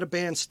lot of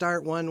bands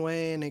start one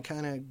way and they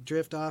kind of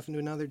drift off into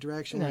another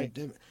direction. Right.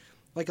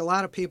 Like a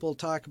lot of people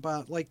talk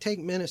about, like take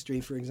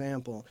Ministry, for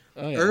example.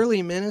 Oh, yeah.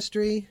 Early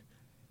Ministry,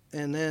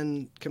 and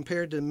then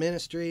compared to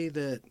Ministry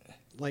that,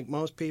 like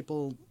most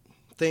people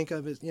think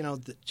of as,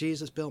 that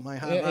Jesus built my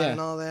hot rod and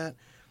all that,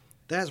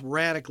 that's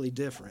radically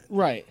different.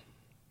 Right.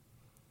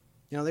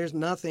 There's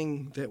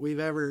nothing that we've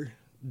ever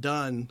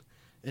done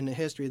in the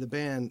history of the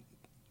band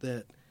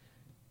that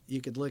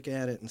you could look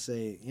at it and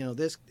say,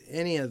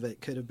 any of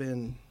it could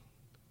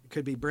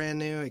be brand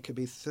new. It could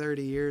be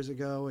 30 years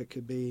ago. It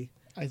could be.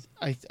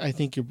 I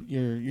think you're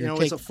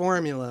it's a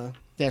formula.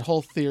 That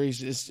whole theory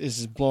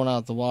is blown out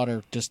of the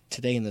water just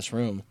today in this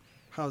room.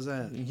 How's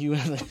that? You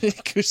have an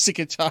acoustic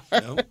guitar.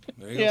 Yep.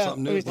 There you go.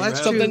 Something new.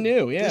 That's something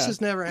new. Yeah. This has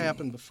never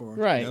happened before.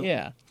 Right. Yep.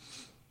 Yeah.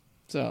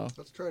 So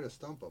let's try to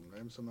stump them.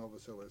 Name some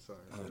Elvis Hitler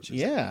songs.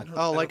 Yeah.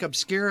 Like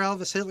obscure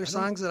Elvis Hitler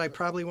songs that I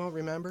probably won't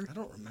remember. I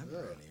don't remember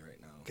any right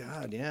now.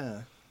 God,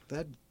 yeah,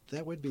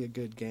 that would be a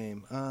good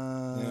game.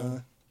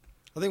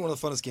 I think one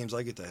of the funnest games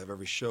I get to have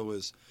every show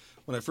is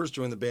when I first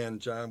joined the band.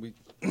 John,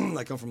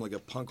 I come from like a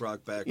punk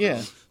rock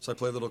background, so I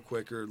play a little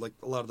quicker, like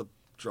a lot of the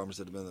drummers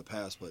that have been in the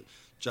past. But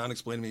John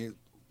explained to me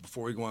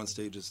before we go on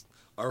stage is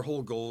our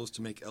whole goal is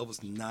to make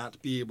Elvis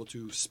not be able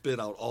to spit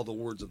out all the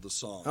words of the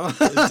song.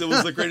 It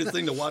was the greatest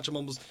thing to watch him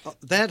almost.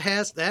 That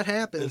happens.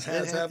 It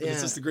has happened. Yeah.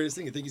 It's just the greatest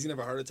thing. You think he's gonna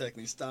have a heart attack,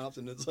 and he stops,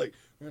 and it's like, all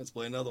right, let's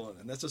play another one,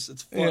 and that's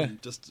it's fun. Yeah.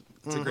 It's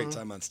a great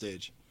time on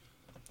stage.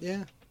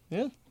 Yeah.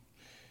 Yeah.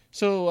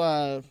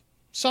 So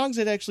songs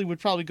that actually would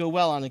probably go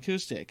well on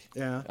acoustic.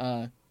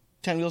 Yeah.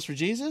 10 Wheels for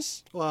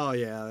Jesus. Well,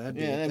 yeah,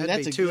 that'd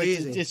That's be too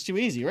easy. It's too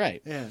easy,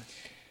 right? Yeah.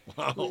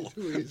 Wow.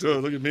 Too easy.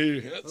 Dude, look at me.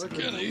 That's Look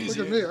kind of at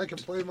easy. me. I can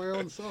play my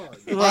own song.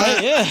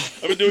 Right, yeah.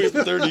 I've been doing it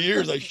for 30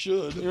 years. I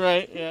should.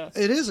 Right, yeah.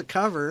 It is a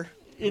cover.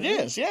 It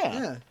is, yeah.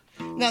 Yeah.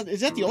 Now,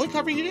 is that the only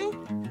cover you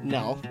do?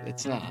 No,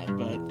 it's not,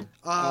 but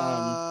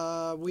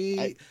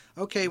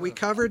We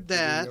covered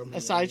that.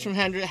 aside from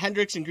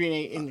Hendrix and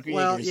Green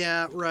Well, Acres.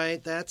 yeah,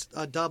 right. That's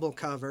a double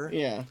cover.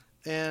 Yeah.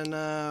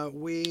 And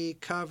we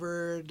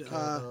covered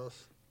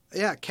House.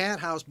 Cat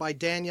House by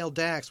Danielle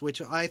Dax,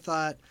 which I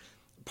thought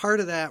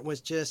part of that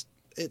was just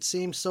it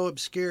seemed so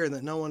obscure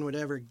that no one would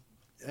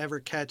ever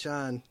catch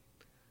on.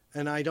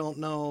 And I don't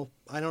know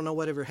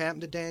whatever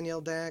happened to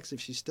Danielle Dax,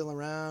 if she's still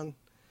around.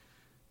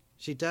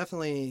 She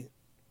definitely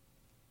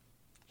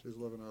She's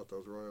living out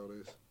those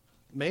royalties.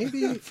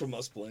 maybe From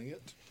us playing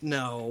it.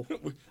 no.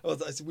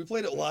 We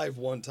played it live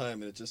one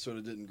time, and it just sort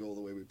of didn't go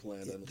the way we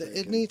planned. I don't think.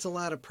 It needs a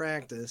lot of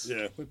practice.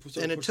 Yeah.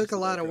 And it took a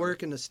lot of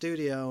work in the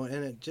studio,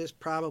 and it just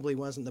probably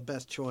wasn't the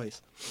best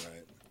choice.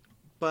 Right.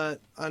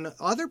 But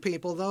other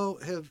people, though,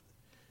 have...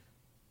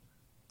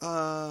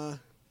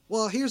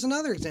 well, here's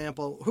another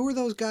example. Who are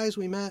those guys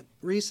we met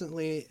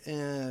recently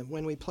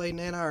when we played in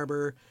Ann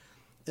Arbor,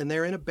 and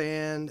they're in a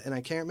band, and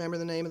I can't remember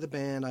the name of the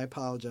band. I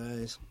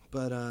apologize.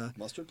 But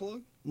Mustard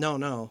Plug?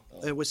 no.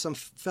 Oh. It was some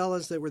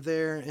fellas that were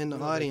there in the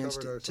Yeah, they audience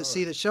covered our to song.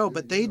 see the show.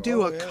 But they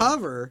do a yeah.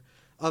 cover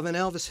of an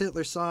Elvis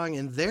Hitler song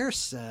in their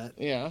set.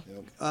 Yeah.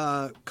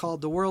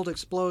 Called "The World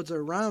Explodes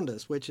Around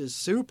Us," which is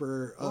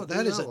super. Oh, do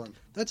that is that one.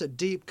 that's a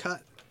deep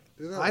cut.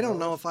 Do that I don't one,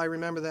 know Elvis. if I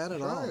remember that at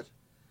Try all. it.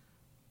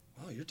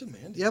 Oh, you're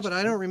demanding. Yeah, but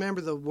I don't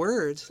remember the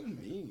words. So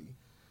mean.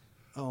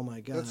 Oh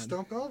my God! That's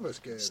Stump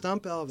Elvis game.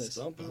 Stump Elvis.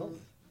 Stump Elvis.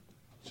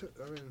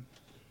 I mean,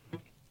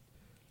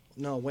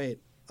 No, wait.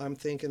 I'm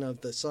thinking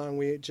of the song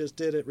we just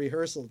did at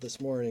rehearsal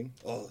this morning.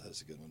 Oh,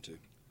 that's a good one too.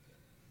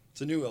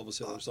 It's a new Elvis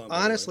Hitler song. by the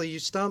way. Honestly, you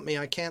stumped me.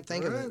 I can't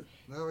think of all right. it.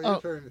 Now your Oh.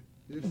 turn.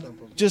 You stump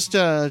him. Just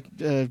to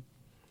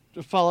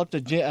follow up to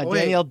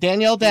wait.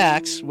 Danielle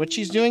Dax, what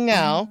she's doing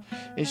now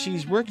is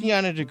she's working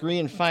on a degree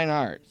in fine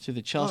art through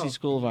the Chelsea Oh.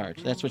 School of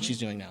Art. That's what she's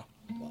doing now.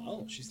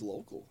 Wow, she's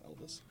local,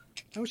 Elvis.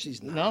 No,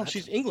 she's not. No,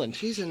 she's England.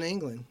 She's in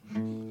England.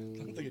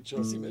 I'm thinking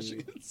Chelsea,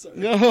 Michigan. Sorry.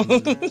 No.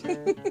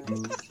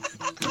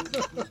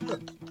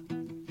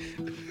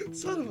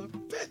 Son of a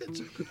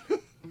bitch.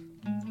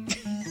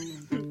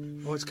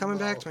 Oh, it's coming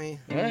back to me.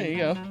 There you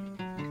go.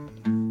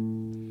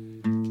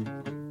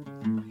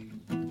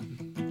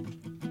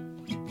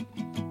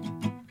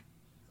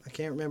 I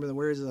can't remember the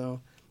words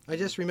though. I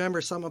just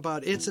remember something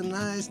about "It's a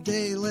nice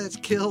day, let's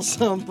kill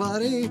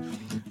somebody.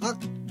 I'll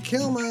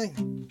kill my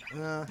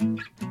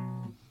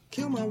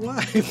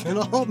wife and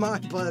all my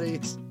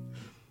buddies.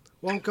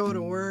 Won't go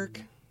to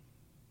work.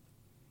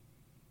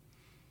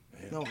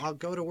 No, I'll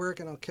go to work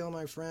and I'll kill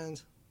my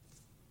friends."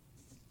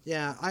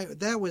 Yeah,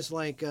 that was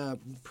like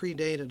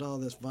predated all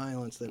this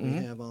violence that we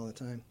have all the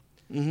time.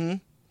 Mm-hmm.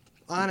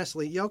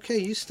 Honestly,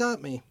 you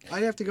stumped me.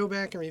 I'd have to go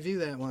back and review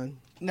that one.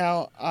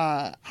 Now,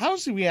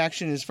 how's the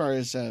reaction as far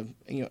as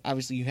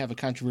obviously you have a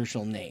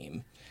controversial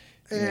name.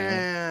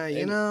 Yeah,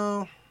 you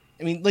know.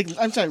 I mean, like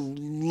I'm sorry,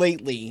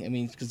 lately. I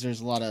mean, because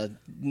there's a lot of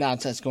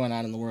nonsense going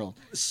on in the world.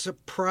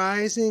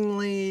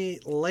 Surprisingly,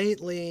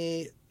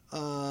 lately,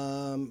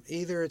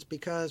 either it's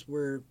because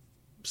we're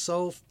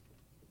so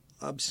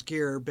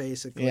obscure,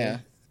 basically. Yeah.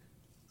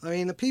 I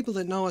mean, the people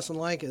that know us and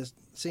like us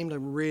seem to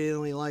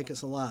really like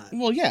us a lot.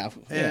 Well, yeah.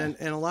 And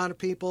a lot of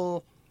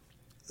people,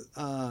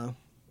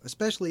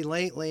 especially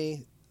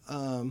lately,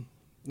 now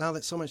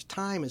that so much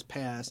time has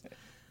passed,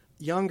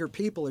 younger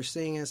people are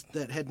seeing us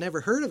that had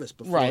never heard of us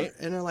before. Right.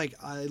 And they're like,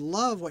 "I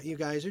love what you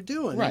guys are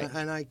doing. Right.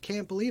 And I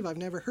can't believe I've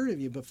never heard of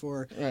you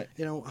before. Right.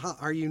 You know,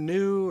 are you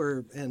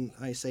new?" And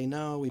I say,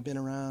 "No, we've been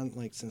around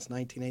like since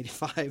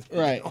 1985.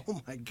 Right.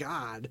 Oh my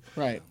God.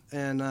 Right.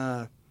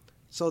 And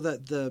so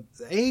that the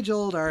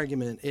age-old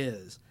argument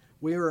is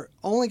we were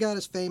only got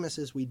as famous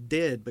as we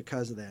did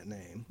because of that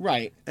name.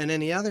 Right. And then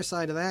the other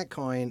side of that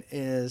coin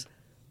is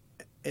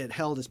it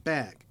held us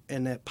back,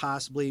 and that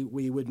possibly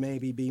we would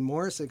maybe be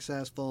more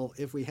successful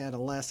if we had a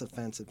less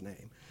offensive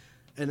name.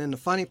 And then the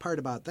funny part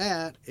about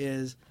that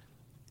is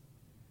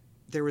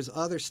there was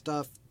other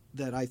stuff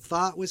that I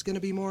thought was going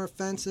to be more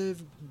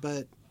offensive,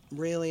 but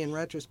really in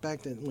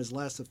retrospect it was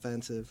less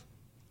offensive.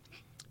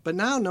 But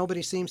now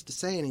nobody seems to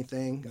say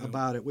anything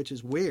about it, which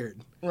is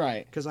weird.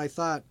 Right. Because I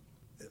thought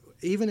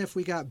even if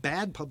we got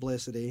bad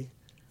publicity,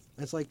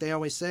 it's like they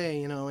always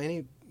say,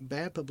 any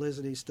bad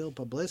publicity is still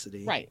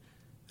publicity. Right.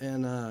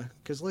 And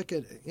because look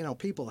at,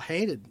 people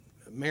hated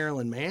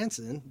Marilyn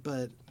Manson,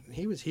 but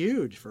he was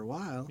huge for a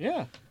while.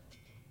 Yeah.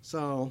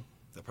 So,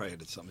 That probably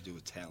had something to do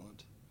with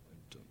talent. I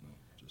don't know.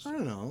 Just... I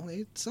don't know.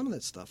 Some of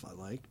that stuff I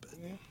liked, but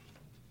Yeah.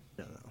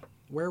 I don't know.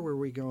 Where were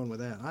we going with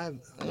that? I've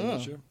I'm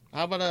not sure.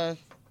 How about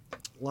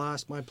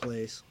lost my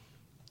place.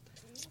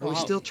 Are Well,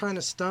 we still trying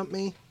to stump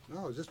me?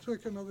 No, just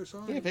pick another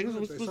song. yeah? They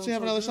Let's sound have so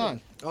another good.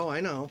 song. Oh,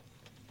 I know.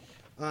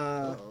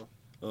 Uh-oh.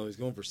 Oh, he's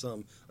going for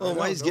some. I Oh, know,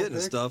 while he's don't getting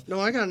pick. stuff. No,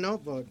 I got a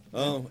notebook.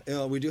 Oh,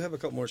 yeah, we do have a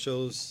couple more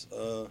shows.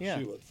 Yeah.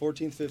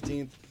 14th,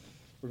 15th.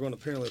 We're going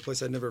apparently a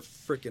place I'd never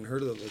freaking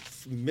heard of, like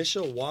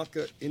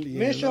Mishawaka,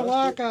 Indiana.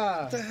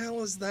 Mishawaka. What the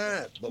hell is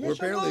that? But we're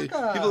Mishawaka. apparently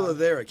people are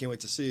there. I can't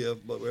wait to see you.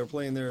 But we were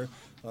playing there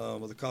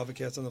with the Coffee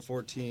Cats on the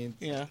 14th.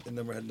 Yeah. And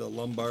then we're heading to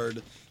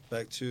Lombard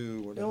back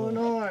to where the hell?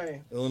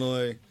 Illinois.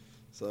 Illinois.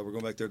 So we're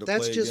going back there to play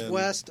That's just again.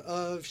 west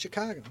of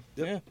Chicago.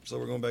 Yep. Yeah. So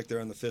we're going back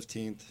there on the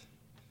 15th.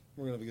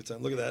 We're going to have a good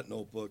time. Look at that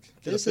notebook.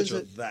 Get This a is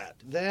picture of that.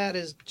 That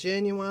is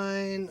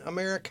genuine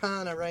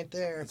Americana right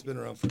there. It's been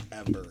around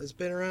forever. It's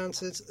been around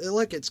since.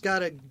 Look, it's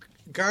got a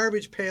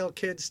Garbage Pail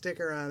Kid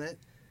sticker on it.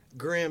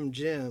 Grim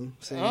Jim.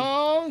 See?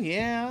 Oh,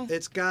 yeah.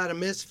 It's got a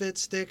Misfit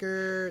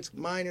sticker. It's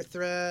Minor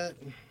Threat.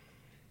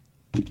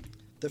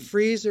 The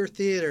Freezer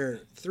Theater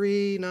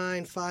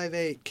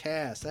 3958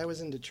 cast. That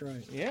was in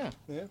Detroit. Yeah.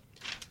 Yeah.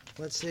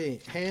 Let's see.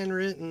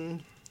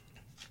 Handwritten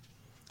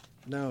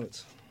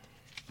notes.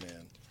 Man.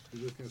 You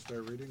just gonna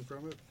start reading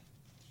from it?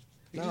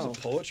 You could No. do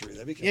some poetry.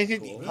 That'd be Yeah, kind of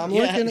cool. I'm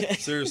yeah. looking.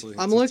 Seriously.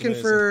 I'm it's looking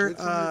amazing. for. Read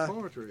some of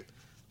your poetry.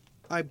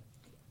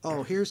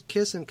 Oh, here's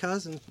Kissin'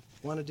 Cousins.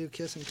 Want to do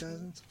Kissin'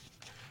 Cousins?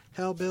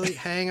 Hellbilly,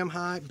 Hang 'em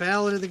High,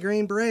 Ballad of the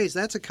Green Berets.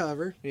 That's a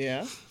cover.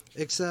 Yeah.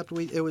 Except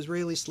it was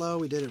really slow.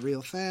 We did it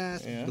real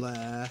fast. Yeah.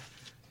 Blah.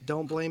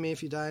 Don't Blame Me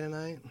If You Die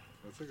Tonight.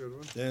 That's a good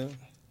one. Yeah.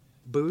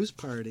 Booze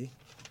Party.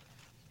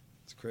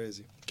 It's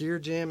crazy. Gear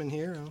Jam and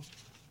Hero.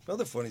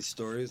 Other funny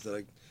stories that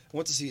I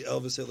went to see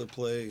Elvis Hitler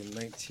play in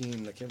I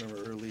can't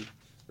remember,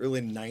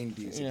 early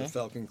 90s Yeah. at the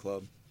Falcon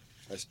Club.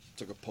 I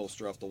took a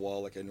poster off the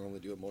wall like I normally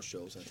do at most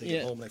shows. I take Yeah.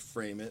 it home and I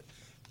frame it.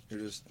 Here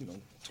just,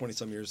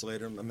 20-some years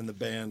later, I'm in the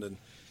band and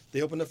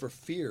they opened up for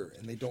Fear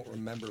and they don't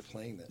remember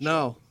playing that.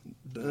 No,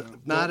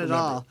 not at remember.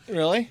 all.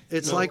 Really?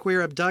 It's No. like we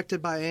were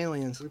abducted by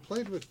aliens We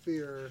played with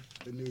Fear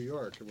in New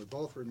York, and we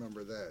both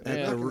remember that. at,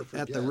 Yeah. We're not the,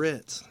 gonna at the forget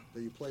Ritz.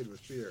 that you played with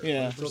Fear.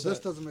 Yeah. So this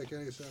doesn't make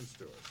any sense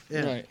to us.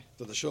 Yeah. Right.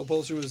 So the show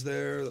poster was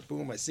there.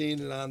 Boom, I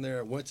seen it on there.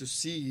 I went to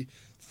see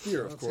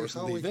Fear, of Let's see course,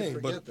 how the we could thing.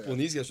 forget But that. when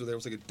these guys were there, it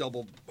was like a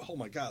double. Oh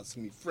my God, it's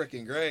gonna be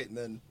freaking great. And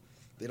then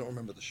they don't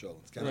remember the show.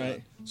 It's kind of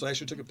Right. So I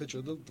actually took a picture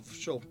of the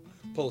show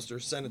poster,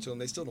 sent it to them.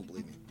 They still don't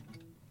believe me.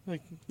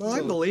 Like, Well, I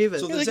So- believe it.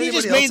 so like does he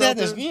just anybody made else that. out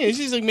In his, there? he's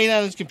just like made that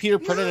on his computer,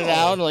 printed it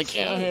out, and like,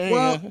 yeah, here you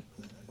Well, go.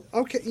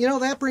 okay,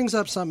 that brings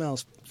up something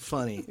else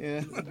funny.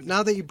 Yeah.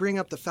 Now that you bring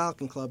up the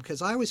Falcon Club,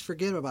 because I always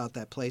forget about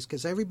that place,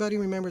 because everybody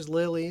remembers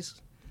Lily's.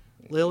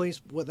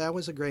 Lily's, well, that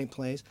was a great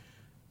place.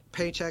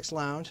 Paychecks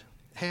Lounge,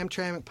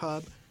 Hamtramck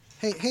Pub.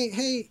 Hey,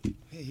 Hey,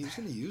 he's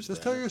gonna use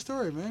Just that. tell your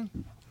story, man.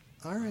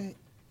 all right.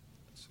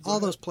 All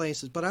those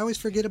places, but I always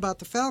forget about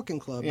the Falcon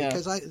Club Yeah.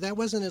 because that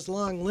wasn't as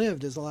long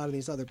lived as a lot of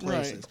these other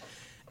places. Right.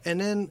 And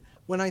then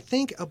when I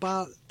think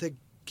about the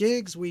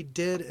gigs we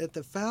did at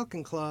the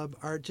Falcon Club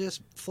are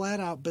just flat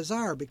out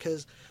bizarre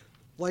because,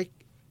 like,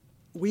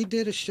 we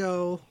did a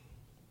show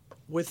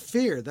with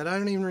Fear that I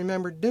don't even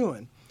remember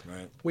doing.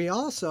 Right. We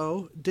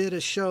also did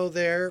a show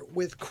there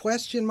with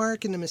Question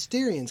Mark and the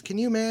Mysterians. Can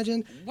you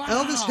imagine? Wow.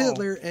 Elvis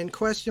Hitler and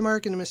Question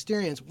Mark and the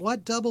Mysterians.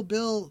 What double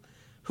bill?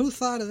 Who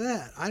thought of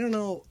that? I don't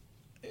know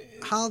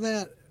how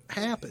that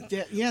happened.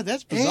 Yeah,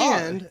 that's bizarre.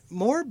 And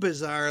more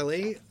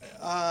bizarrely,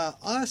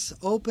 us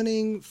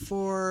opening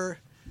for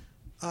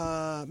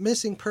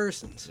Missing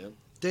Persons. Yep.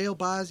 Dale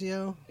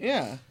Bazio.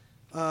 yeah,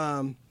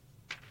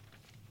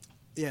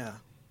 Yeah.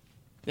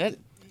 that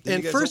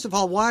And guys first of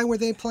all, why were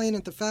they playing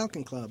at the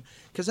Falcon Club?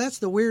 Because that's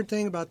the weird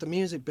thing about the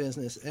music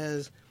business.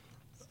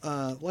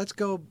 Let's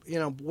go,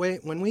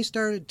 when we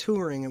started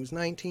touring, it was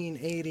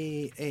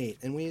 1988,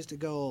 and we used to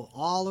go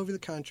all over the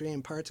country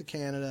and parts of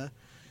Canada,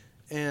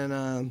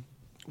 and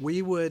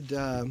we would.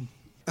 Oh,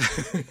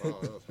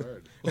 that was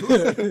hard.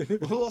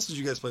 Who else did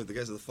you guys play with? The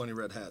guys with the funny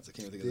red hats. I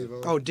can't think of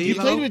Devo. Oh, Devo. You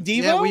played with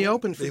Devo? Yeah, we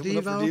opened for They opened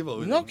up for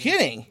Devo. Devo. no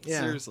kidding.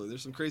 Yeah. Seriously,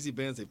 there's some crazy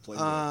bands they played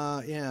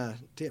with. Yeah.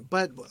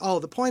 But,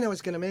 the point I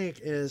was going to make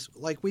is,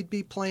 like, we'd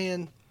be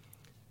playing,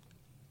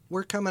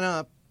 we're coming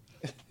up,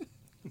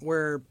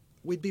 where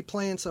we'd be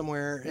playing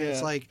somewhere, and it's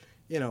Yeah. like,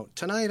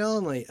 tonight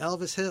only,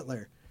 Elvis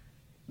Hitler.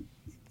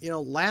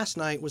 Last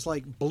night was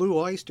like Blue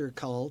Oyster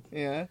Cult,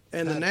 Yeah,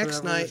 and the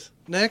Pat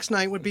next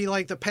night would be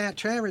like the Pat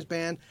Travers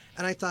Band,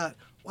 and I thought,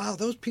 wow,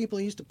 those people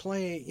used to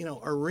play,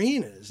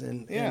 arenas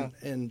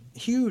and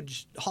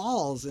huge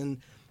halls,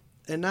 and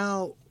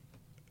now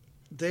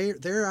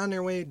they're on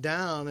their way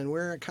down, and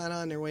we're kind of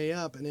on their way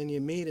up, and then you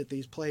meet at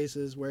these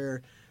places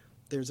where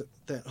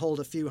that hold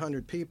a few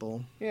hundred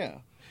people. yeah.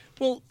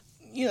 Well,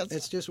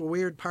 It's just a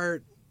weird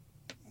part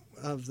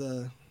of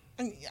the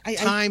I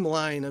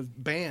timeline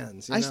of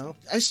bands, I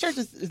start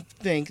to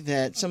think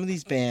that some of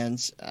these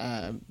bands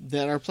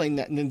that are playing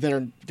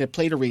that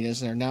played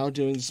arenas and are now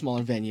doing the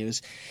smaller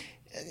venues,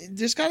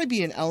 there's got to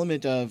be an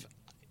element of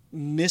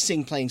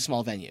missing playing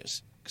small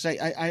venues. Because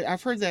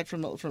I've heard that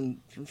from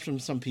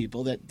some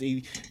people that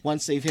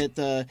once they've hit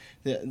the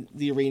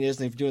arenas,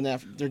 they're doing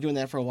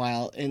that for a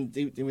while, and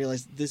they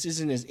realize this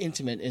isn't as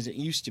intimate as it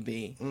used to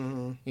be.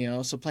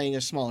 Mm-hmm. So playing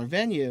a smaller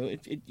venue,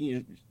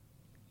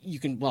 you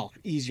can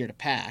easier to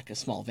pack a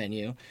small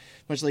venue,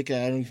 much like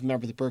I don't even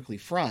remember the Berkeley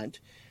Front.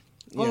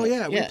 Oh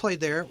yeah, we yeah. played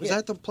there. Was Yeah.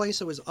 that the place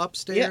that was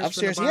upstairs? Yeah, from the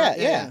upstairs. bar?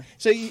 Yeah.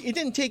 So it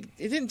didn't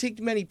take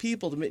many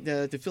people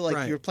to feel like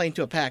Right. you were playing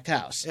to a packed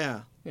house.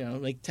 Yeah. You know,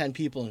 like 10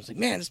 people, and it's like,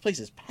 man, this place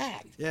is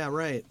packed. Yeah,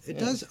 right. It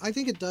does. I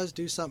think it does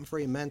do something for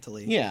you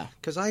mentally. Yeah.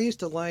 Because I used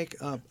to like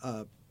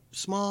a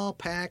small,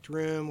 packed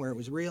room where it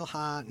was real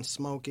hot and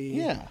smoky.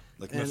 Yeah.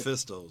 Like And-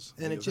 Mephisto's.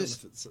 and it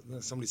just-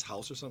 somebody's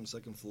house or something,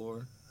 second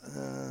floor.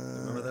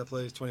 Remember that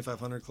place,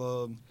 2500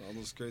 Club, all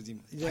those crazy.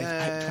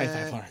 Yeah.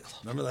 2500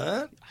 Club. Remember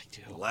that? I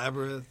do.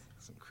 Labyrinth,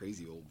 some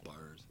crazy old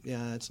bars.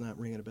 Yeah, it's not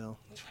ringing a bell.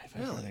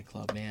 2500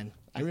 Club, man.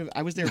 I remember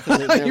I was there for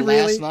there You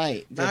last really?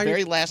 night. The Now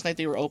very last night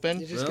they were open.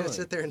 You're just Really? gonna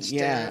sit there and stare.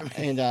 Yeah, at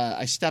me. and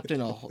I stepped in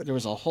there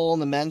was a hole in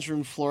the men's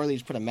room floor. They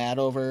just put a mat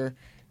over.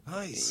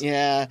 Nice.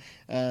 Yeah,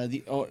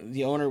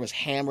 the owner was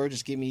hammered.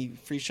 Just gave me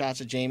free shots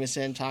of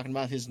Jameson, talking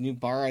about his new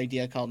bar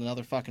idea called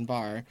Another Fucking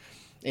Bar,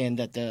 and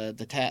that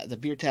the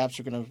beer taps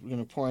are gonna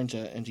pour into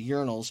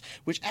urinals,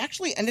 which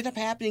actually ended up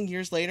happening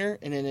years later,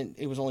 and then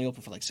it was only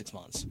open for like 6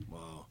 months.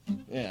 Wow.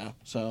 Yeah,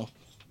 so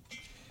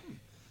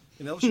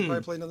You know, we should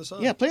probably play another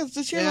song. yeah, let's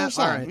hear Yeah, another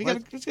song. all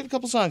right, Let's get a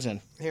couple songs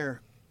in.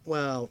 Here,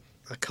 well,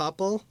 a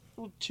couple.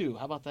 Oh, 2.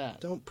 How about that?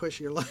 Don't push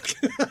your luck.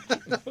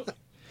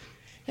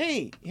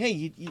 Hey,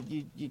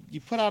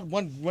 you put out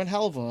one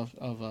hell of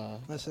a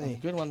Let's see.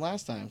 good one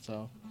last time.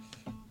 So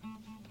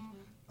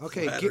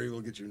Okay, Battery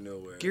will get you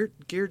nowhere.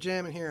 Gear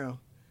Jam and Hero.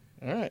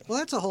 all right. Well,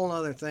 that's a whole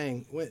other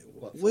thing. What,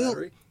 We'll-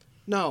 battery?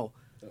 No.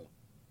 Oh.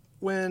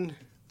 When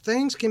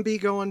things can be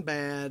going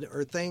bad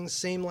or things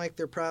seem like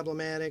they're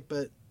problematic,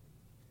 but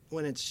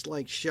when it's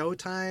like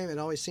showtime, it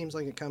always seems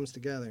like it comes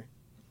together.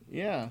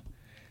 Yeah,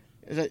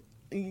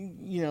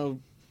 you know,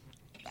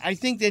 I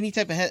think any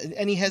type of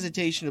any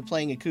hesitation of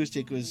playing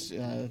acoustic was,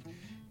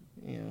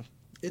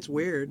 It's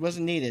weird.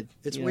 wasn't needed.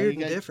 It's You know, weird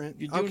you and got- different.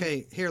 you're doing-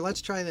 Okay, here,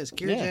 let's try this.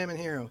 Gear Yeah. Jam and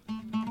Hero.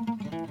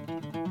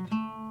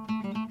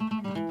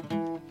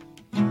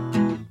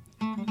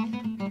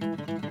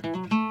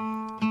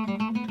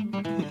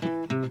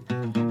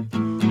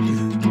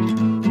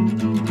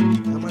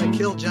 I'm going to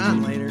kill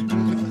John later.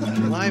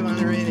 Live on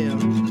the radio.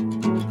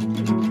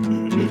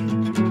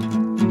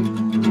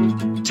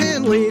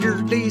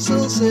 10-liter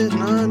diesel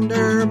sitting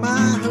under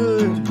my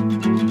hood.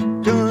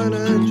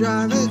 Gonna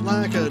drive it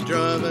like a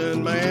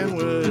driving man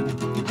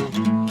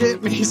would.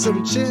 Get me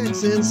some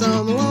chicks and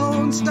some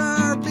Lone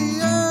Star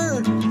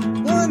beer.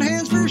 One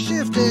hand's for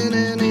shifting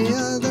and the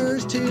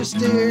other's to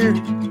steer.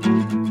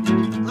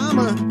 I'm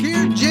a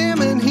gear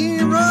jamming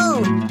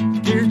hero.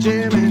 Gear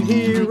jamming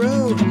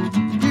hero.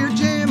 Gear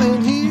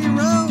jamming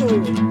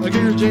hero. A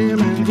gear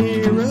jamming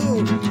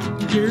hero.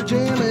 Gear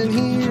jamming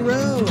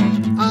hero.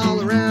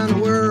 All around the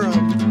world.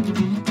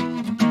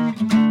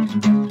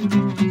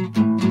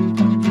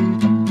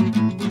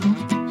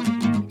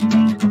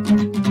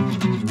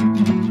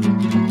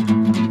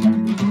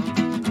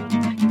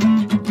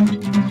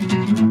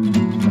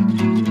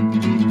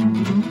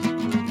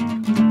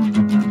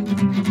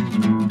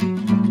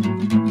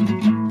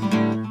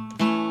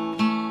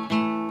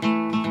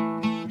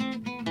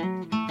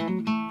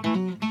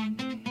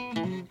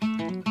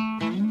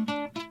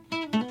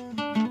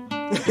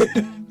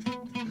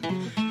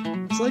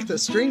 It's like the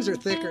strings are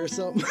thicker or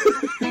something.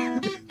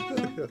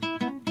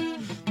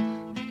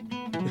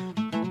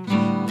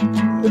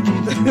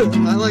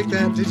 I like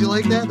that. Did you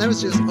like that? That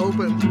was just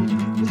open.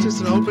 It's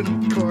just an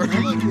open chord. I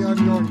like the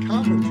ongoing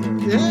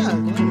commentary. Yeah.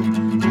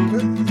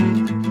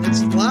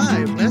 It's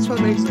live. That's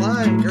what makes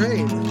live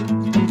great.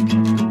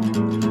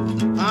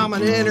 I'm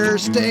an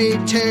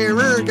interstate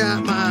terror.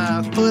 Got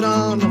my foot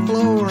on the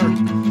floor.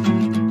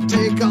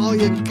 Take all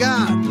you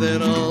got,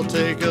 then I'll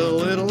take a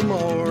little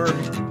more.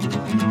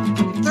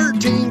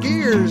 13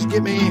 gears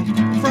get me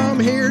from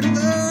here to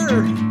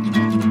there.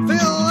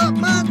 Fill up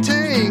my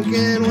tank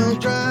and we'll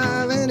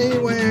drive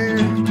anywhere.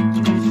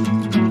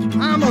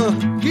 I'm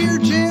a gear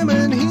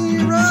jamming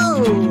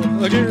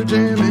hero. A gear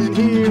jamming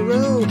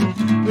hero.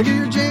 A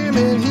gear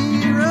jamming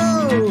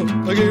hero.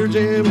 A gear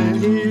jamming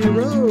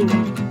hero.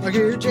 A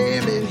gear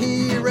jamming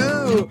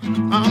hero.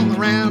 All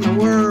around the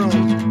world.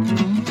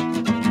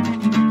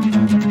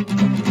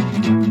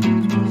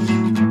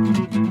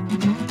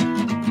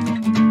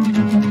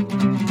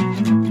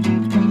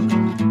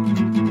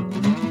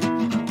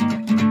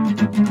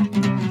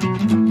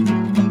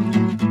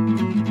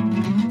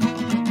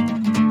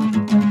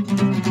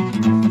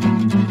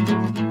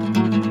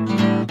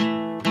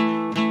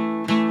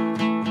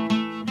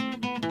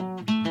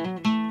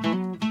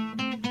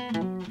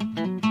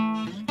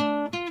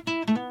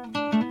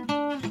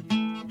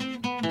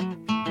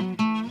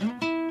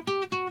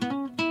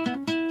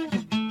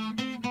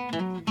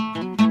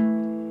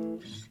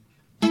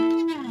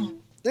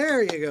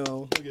 There you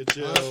go. Look at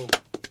you.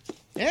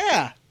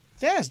 Yeah,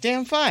 that's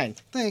damn fine.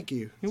 Thank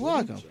you. You're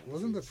welcome.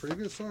 Wasn't the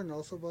previous song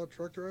also about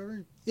truck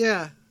driving?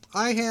 Yeah,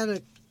 I had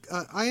a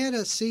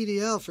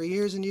CDL for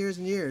years and years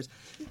and years,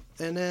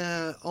 and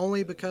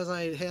only because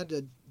I had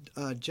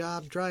a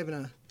job driving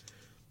a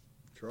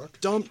Truck?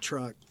 dump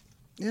truck.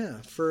 Yeah,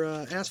 for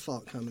an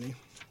asphalt company.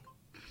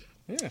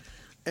 Yeah.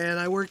 And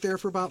I worked there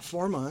for about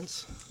 4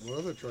 months. What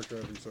other truck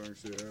driving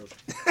songs do you have?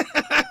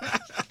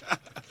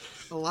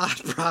 A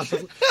lot,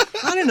 probably.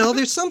 I don't know.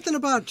 There's something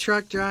about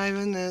truck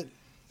driving that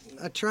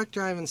a truck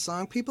driving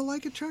song. People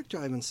like a truck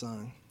driving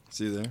song.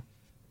 See you there.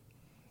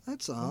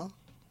 That's all.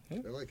 They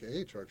like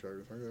a truck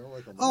driving song. They don't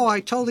like them. Oh,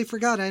 I totally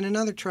forgot. I had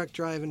another truck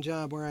driving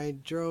job where I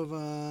drove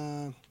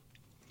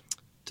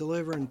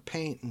delivering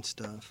paint and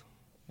stuff.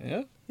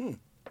 Yeah.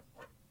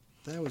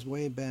 That was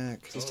way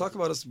back. So let's talk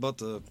about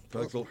the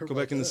go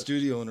back in the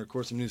studio and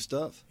record some new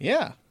stuff.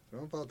 Yeah. How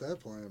about that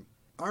plan?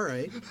 All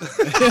right.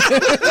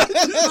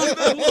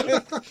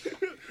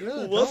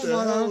 Yeah, What tell the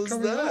them hell how is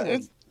coming that?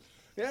 out.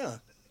 Yeah.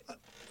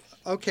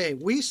 Okay,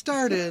 we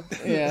started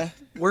Yeah.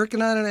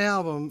 working on an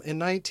album in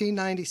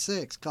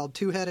 1996 called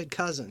Two-Headed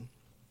Cousin.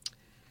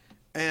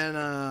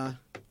 And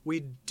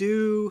we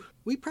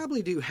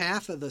probably do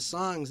half of the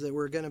songs that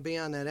were going to be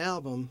on that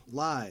album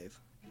live.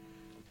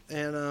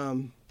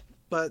 And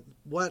but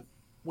what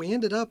we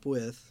ended up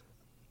with,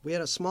 we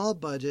had a small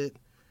budget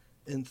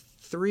and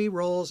 3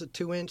 rolls of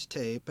 2-inch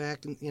tape.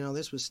 Back in,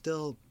 this was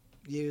still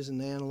using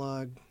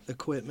analog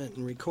equipment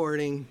and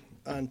recording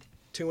on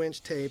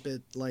 2-inch tape at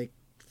like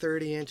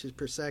 30 inches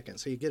per second.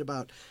 So you get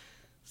about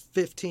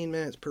 15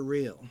 minutes per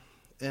reel.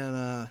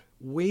 And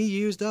we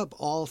used up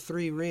all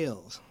 3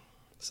 reels.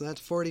 So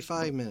that's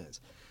 45 minutes.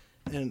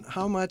 And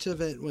how much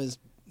of it was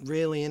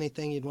really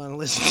anything you'd want to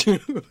listen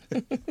to?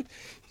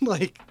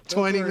 Like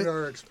 20 That's minutes.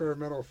 our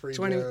experimental free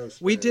 20.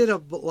 jazz. We phase. did a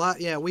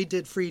lot. Yeah, we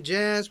did free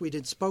jazz. We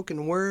did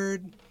spoken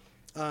word.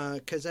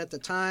 Because at the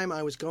time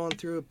I was going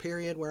through a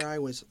period where I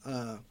was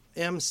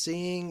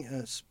emceeing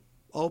a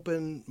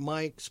open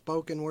mic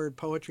spoken word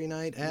poetry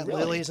night at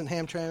Really? Lily's in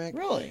Hamtramck.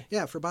 Really?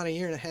 Yeah, for about a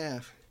year and a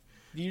half.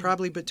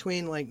 Probably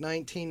between like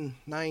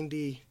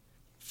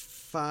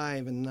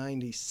 1995 and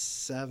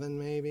 97,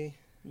 maybe.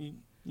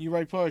 You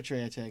write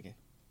poetry, I take it.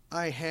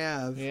 I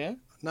have. Yeah?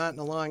 Not in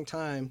a long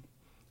time.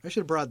 I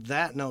should have brought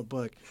that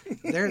notebook.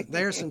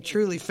 There's some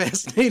truly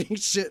fascinating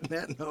shit in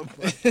that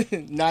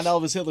notebook. Not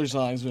Elvis Hitler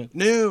songs, but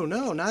No,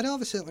 not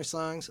Elvis Hitler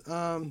songs.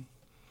 And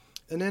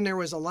then there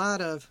was a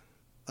lot of,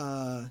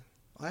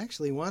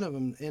 actually one of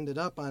them ended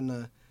up on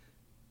the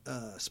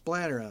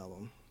Splatter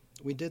album.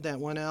 We did that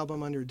one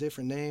album under a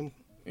different name.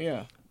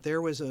 yeah.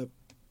 There was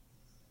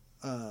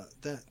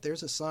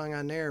there's a song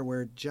on there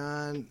where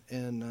John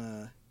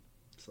and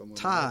Someone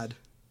Todd.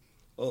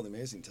 Oh, the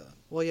amazing Todd.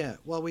 Well, yeah.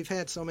 Well, we've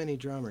had so many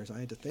drummers. I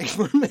had to think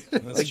for a minute.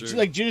 That's true.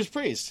 Like Judas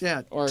Priest.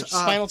 Yeah. Or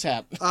Spinal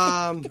Tap.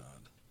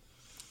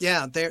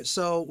 Yeah. There.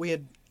 So we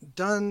had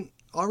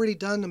already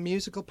done the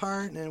musical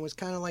part, and it was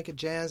kind of like a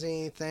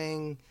jazzy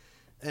thing,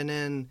 and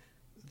then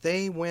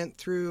they went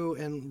through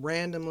and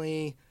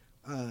randomly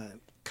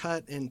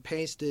cut and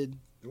pasted.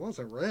 It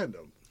wasn't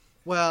random.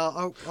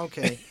 Well,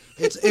 okay,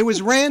 it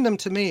was random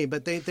to me,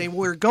 but they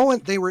were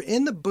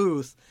in the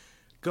booth,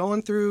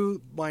 going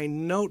through my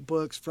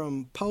notebooks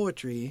from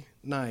poetry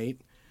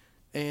night,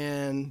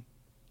 and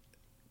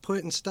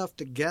putting stuff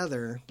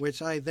together,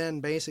 which I then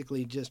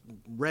basically just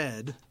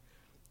read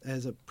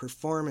as a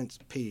performance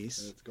piece.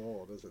 And it's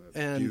gold, isn't it?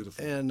 And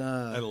Beautiful. and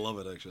I love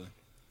it, actually.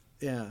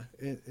 yeah,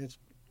 it's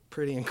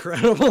pretty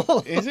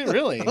incredible. Is it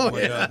really? Oh, Oh,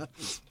 yeah.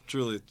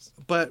 Truly,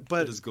 But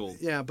it is gold.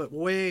 Yeah, but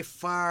way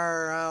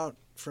far out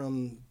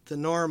from the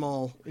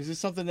normal. Is this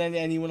something that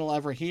anyone will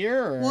ever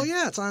hear? Or? Well,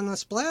 yeah, it's on the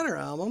Splatter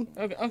album.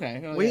 Okay.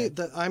 Oh, yeah.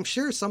 I'm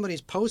sure somebody's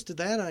posted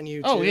that on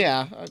YouTube. Oh,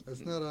 yeah.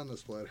 It's not on the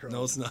Splatter.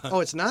 No, it's not. Oh,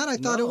 it's not? I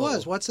thought it No.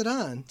 was. What's it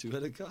on?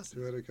 Two-headed cousin.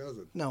 Two-headed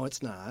cousin. No,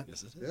 it's not.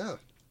 Yes, it is. Yeah.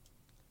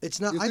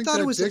 It's not. You I think thought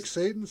that it was. Dick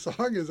Satan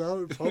song is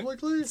out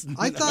publicly?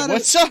 I thought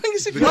What it. song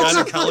is it? The called?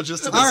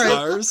 gynecologist of the All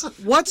right. stars.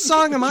 What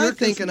song am I Circus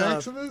thinking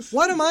Maximus? of?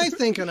 What am I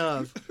thinking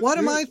of? What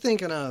am I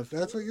thinking of?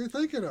 That's what you're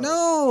thinking of.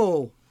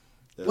 No.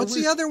 What's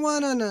we- the other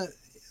one on the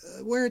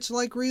where it's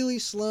like really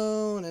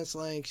slow and it's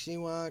like she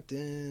walked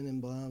in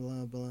and blah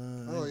blah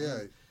blah. Oh, yeah.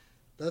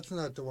 That's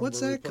not the one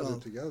What's where that we put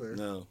called? it together.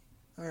 No.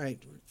 All right,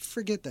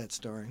 forget that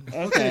story.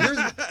 Okay, here's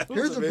a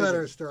amazing.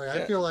 better story.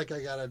 I feel like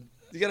I got to...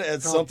 You got to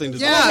add something to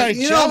Yeah, right,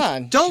 you know,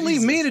 John. don't leave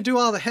Jesus. me to do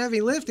all the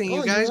heavy lifting,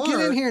 you Oh, guys. you Get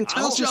are. in here and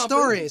tell I'll some jump in.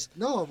 stories.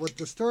 No, with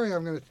the story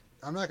I'm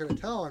not going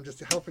to tell. I'm just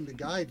helping to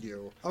guide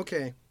you.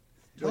 Okay.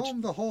 Tell them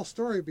the whole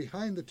story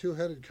behind the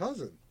two-headed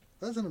cousin.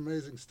 That's an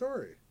amazing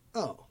story.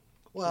 Oh,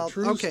 well, A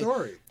true okay.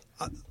 story.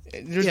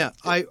 Yeah,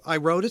 I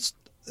wrote it.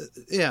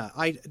 Yeah,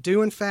 I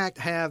do in fact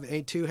have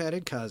a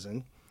two-headed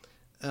cousin,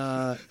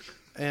 and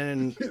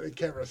The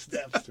camera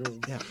snaps to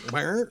him. yeah,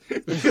 where?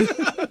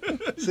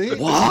 See?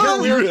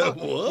 What?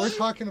 We're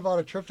talking about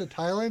a trip to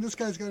Thailand. This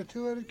guy's got a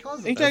two-headed Are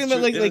cousin. you talking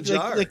That's about true. In a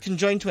jar. like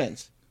conjoined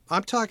twins?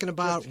 I'm talking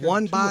about Just got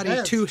one two body,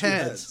 heads, two two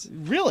heads.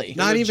 Really?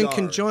 Not a even jar.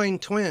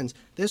 conjoined twins.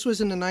 This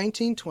was in the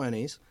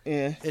 1920s.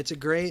 Yeah.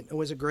 It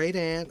was a great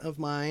aunt of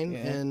mine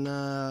Yeah. in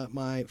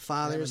my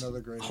father's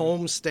another great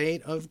home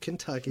state of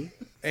Kentucky,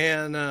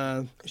 and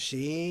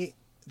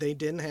they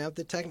didn't have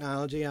the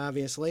technology,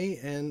 obviously,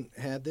 and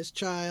had this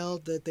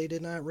child that they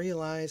did not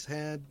realize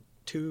had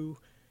two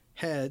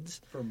heads,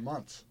 For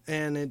months.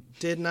 and it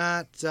did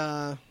not.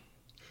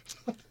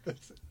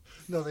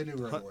 No, they knew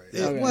right away.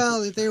 Okay.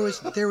 Well,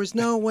 there was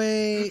no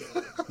way.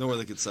 Nowhere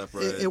they could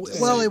separate.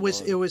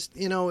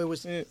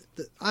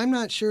 I'm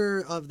not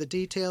sure of the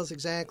details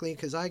exactly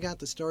because I got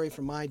the story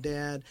from my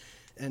dad,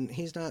 and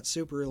he's not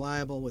super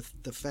reliable with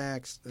the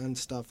facts and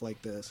stuff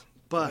like this.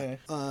 But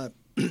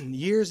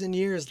years and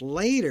years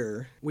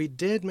later, we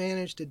did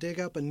manage to dig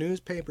up a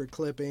newspaper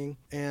clipping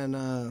and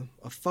a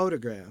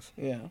photograph.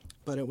 Yeah.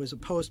 But it was a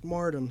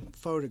post-mortem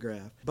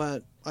photograph.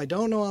 But I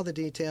don't know all the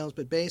details,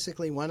 but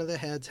basically one of the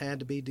heads had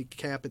to be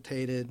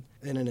decapitated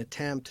in an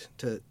attempt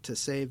to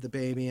save the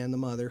baby and the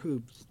mother,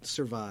 who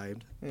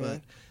survived,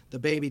 but the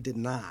baby did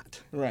not.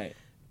 Right.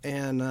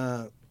 And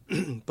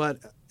but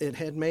it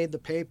had made the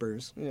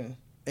papers. Yeah.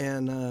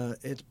 And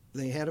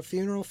they had a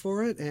funeral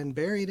for it and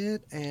buried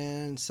it,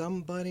 and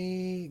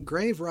somebody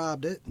grave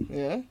robbed it.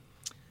 Yeah.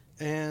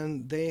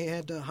 And they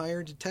had to hire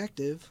a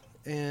detective,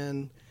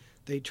 and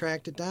they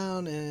tracked it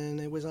down, and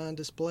it was on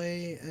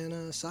display in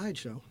a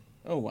sideshow.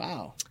 Oh,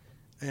 wow.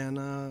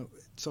 And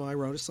so I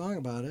wrote a song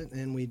about it,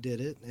 and we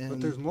did it. And But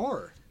there's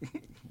more.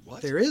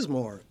 What? there is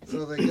more.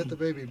 So they get the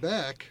baby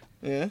back.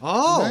 Yeah.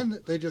 Oh, And then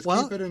they just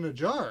keep it in a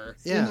jar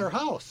in their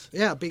house.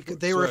 yeah, because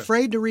they were right.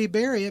 afraid to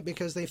rebury it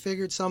because they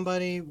figured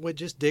somebody would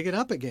just dig it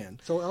up again.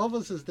 So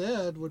Elvis's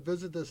dad would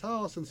visit this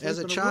house and sleep As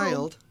a in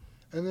child,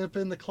 room, and up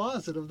in the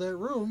closet of that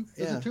room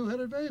is Yeah. a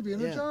two-headed baby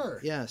in a jar.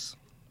 Yes.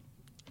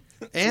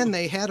 And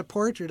they had a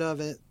portrait of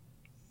it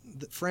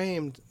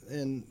framed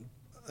and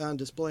on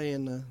display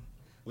in the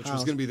Which house.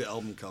 was going to be the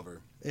album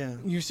cover. Yeah.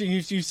 You've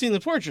seen the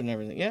portrait and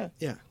everything. Yeah.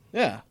 Yeah.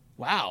 Yeah.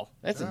 Wow.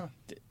 That's Yeah.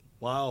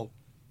 Wow.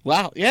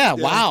 wow. Yeah.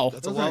 Yeah, Wow.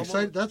 That's a Those lot are more.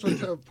 exciting. That's what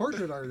the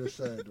portrait artist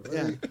said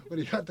Yeah. when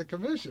he got the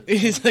commission.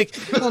 He's like,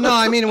 Well, no,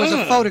 I mean it was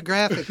a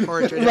photographic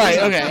portrait. right.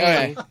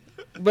 Okay.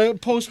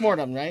 But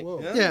post-mortem, right?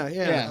 Whoa. Yeah.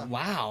 Yeah.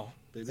 Wow.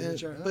 Baby in the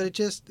jar. But it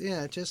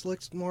just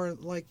looks more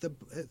like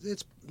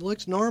it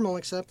looks normal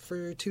except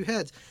for two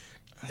heads.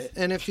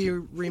 And if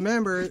you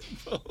remember,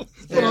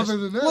 But other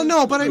than that, well,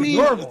 no, but I it's mean,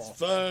 normal.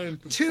 Fine.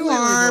 two Completely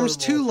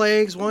arms, normal. 2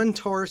 legs, 1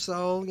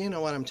 torso. You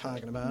know what I'm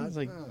talking about. It's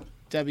like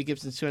Debbie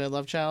Gibson's "2-Headed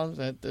Love Child,"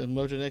 that the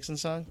Mojo Nixon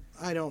song.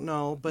 I don't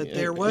know, but Yeah,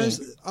 there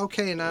was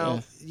okay.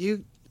 Now Yeah.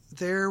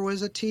 there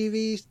was a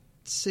TV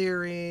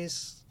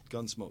series.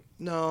 Gunsmoke.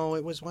 No,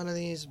 it was one of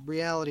these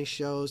reality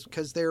shows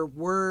because there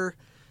were.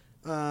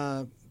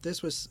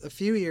 This was a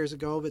few years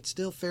ago, but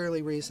still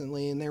fairly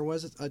recently, and there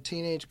was a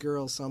teenage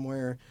girl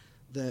somewhere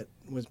that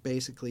was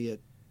basically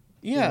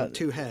Yeah.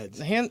 2 heads.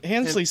 The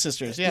Hensley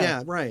sisters. Yeah.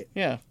 Yeah, right.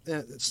 Yeah.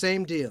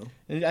 Same deal.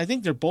 And I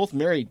think they're both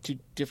married to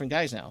different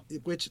guys now.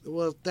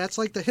 Well, that's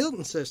like the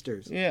Hilton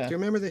sisters. Yeah. Do you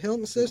remember the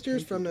Hilton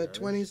sisters from the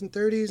 20s and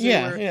 30s? They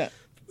Yeah. were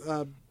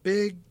Yeah.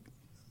 big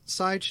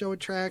sideshow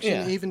attraction.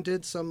 Yeah. Even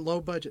did some low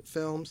budget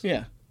films.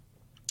 Yeah.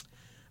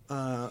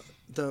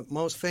 The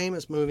most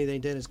famous movie they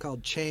did is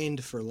called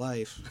Chained for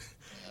Life.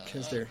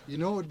 Because they're You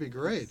know, it would be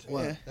great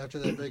What? after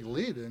that big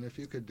lead-in if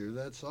you could do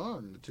that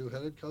song, the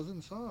two-headed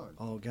cousin song.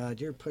 oh god,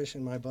 you're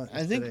pushing my buttons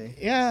I think. today.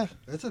 Yeah.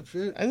 It's a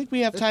I think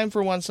we have time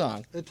for one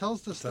song. It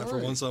tells the story. Time for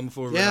one song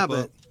before we Yeah, wrap but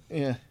up.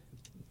 Yeah.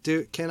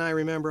 can I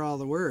remember all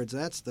the words?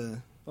 That's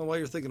the Well, while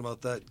you're thinking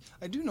about that,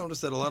 I do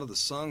notice that a lot of the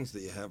songs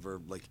that you have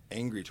are like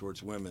angry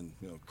towards women.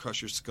 You know,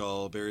 Crush Your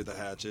Skull, Bury the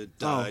Hatchet,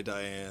 Die, Oh.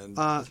 Diane.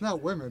 It's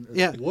not women. It's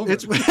yeah. woman.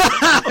 It's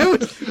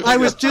I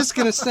was just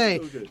gonna say,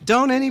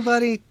 don't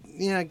anybody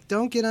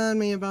don't get on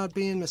me about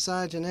being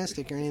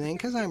misogynistic or anything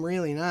because I'm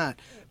really not.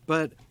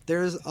 But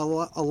there's a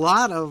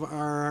lot of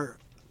our,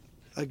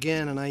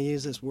 again, and I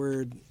use this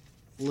word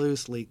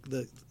loosely,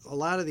 a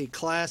lot of the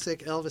classic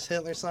Elvis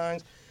Hitler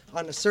songs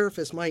on the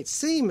surface might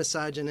seem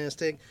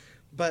misogynistic,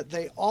 but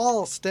they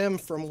all stem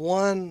from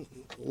one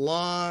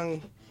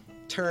long-term,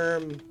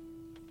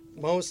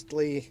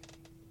 mostly,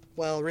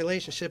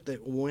 relationship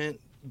that went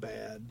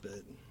bad.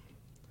 But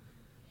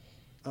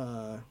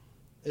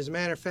as a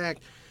matter of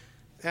fact,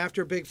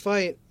 after a big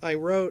fight, I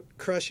wrote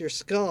Crush Your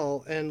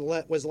Skull and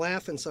was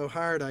laughing so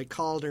hard I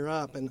called her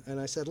up and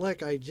I said,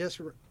 look, I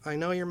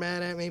know you're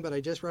mad at me, but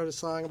I just wrote a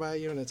song about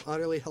you and it's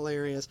utterly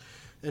hilarious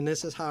and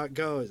this is how it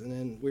goes. And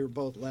then we were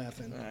both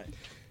laughing All right.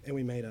 and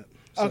we made up.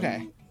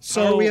 Okay.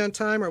 So are we on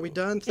time? Are we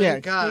done?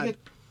 Thank God. Take it-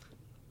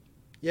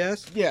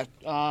 Yes? Yeah.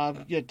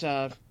 Get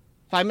 5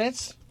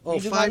 minutes. Oh,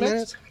 You do 5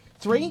 minutes?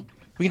 3?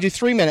 We can do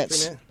 3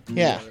 minutes. 3 minutes?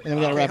 Yeah. And then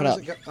we gotta wrap it How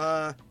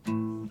up. does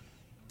go?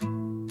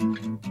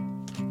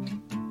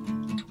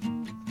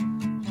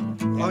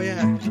 Oh,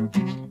 yeah.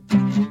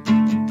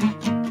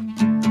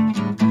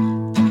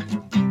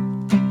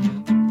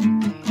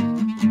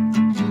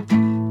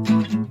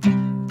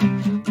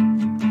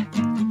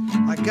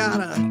 I got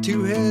a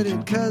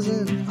two-headed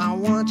cousin, I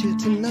want you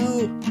to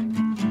know.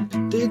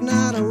 Did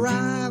not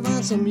arrive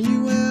on some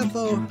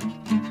UFO.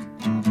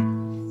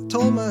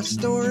 Told my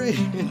story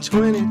in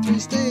 23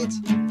 states.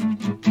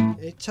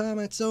 Every time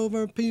it's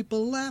over,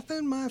 people laugh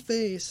in my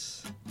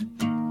face.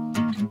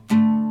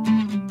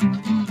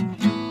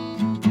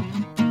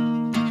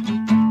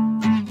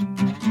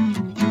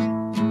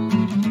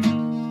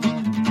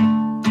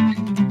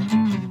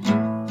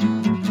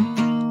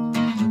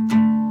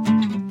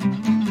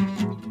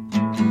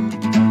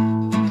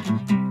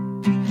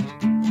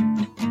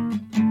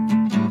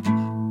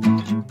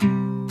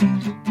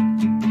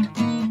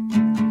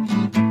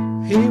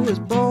 He was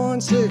born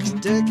 6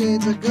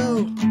 decades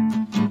ago.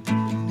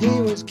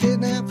 He was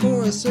kidnapped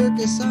for a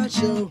circus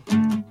sideshow.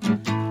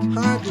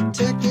 Hard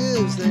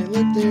detectives, they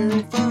looked near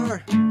and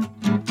far.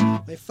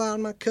 They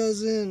found my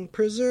cousin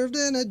preserved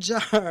in a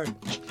jar.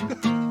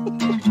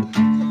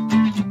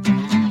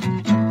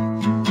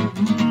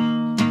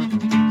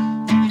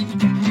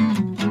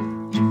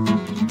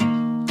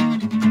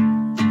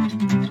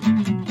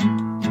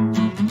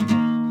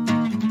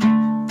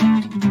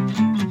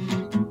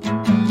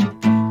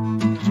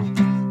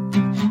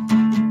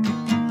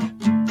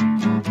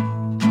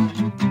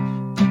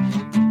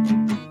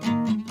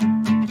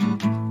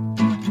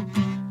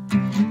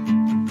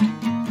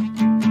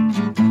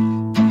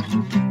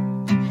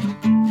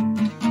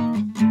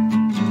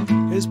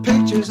 His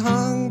picture's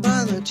hung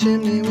by the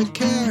chimney with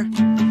care.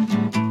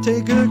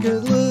 Take a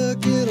good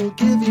look, it'll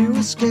give you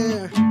a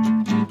scare.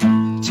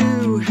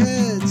 2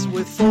 heads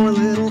with 4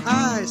 little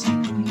eyes.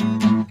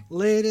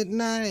 Late at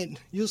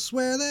night, you'll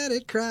swear that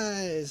it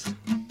cries.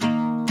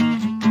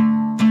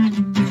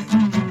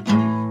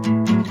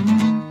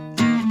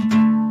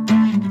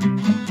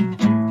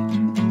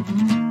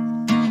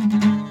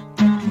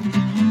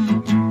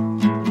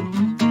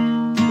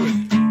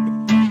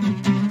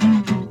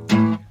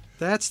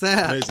 That's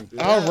that. Amazing.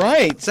 All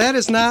right. That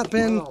has not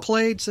been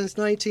played since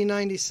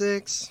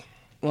 1996.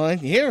 Well,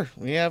 here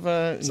we have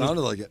a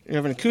Sounded like it. we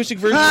have an acoustic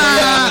version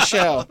on the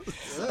show.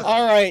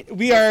 All right,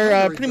 we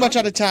are pretty much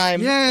out of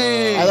time.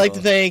 Yay! I'd like to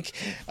thank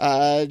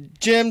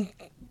Jim,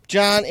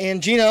 John,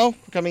 and Gino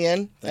for coming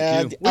in.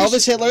 Thank you.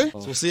 Elvis Hitler. So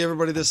we'll see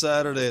everybody this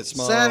Saturday at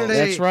Small. Saturday.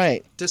 That's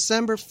right.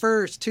 December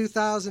 1st,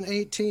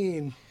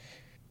 2018.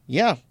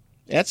 Yeah,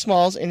 at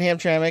Smalls in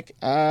Hamtramck.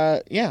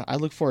 Yeah, I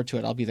look forward to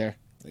it. I'll be there.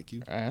 Thank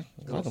you. It'll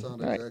Welcome.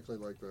 sound All right. exactly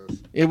like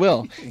this. It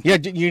will. Yeah,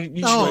 you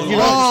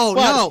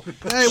No.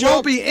 It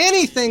won't be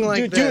anything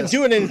like this.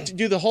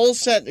 do the whole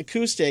set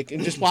acoustic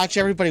and just watch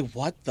everybody.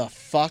 What the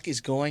fuck is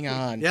going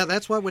on? Yeah,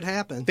 that's what would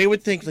happen. They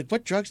would think, like,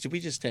 what drugs did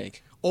we just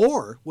take?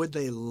 Or would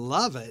they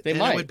love it? They and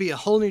might. It would be a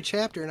whole new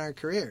chapter in our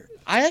career.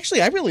 I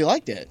really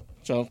liked it.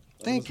 So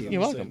Thank you. you're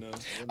welcome.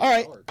 All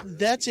right,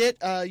 that's it.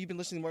 You've been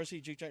listening to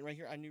Morrissey Juke Joint right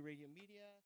here on New Radio Media.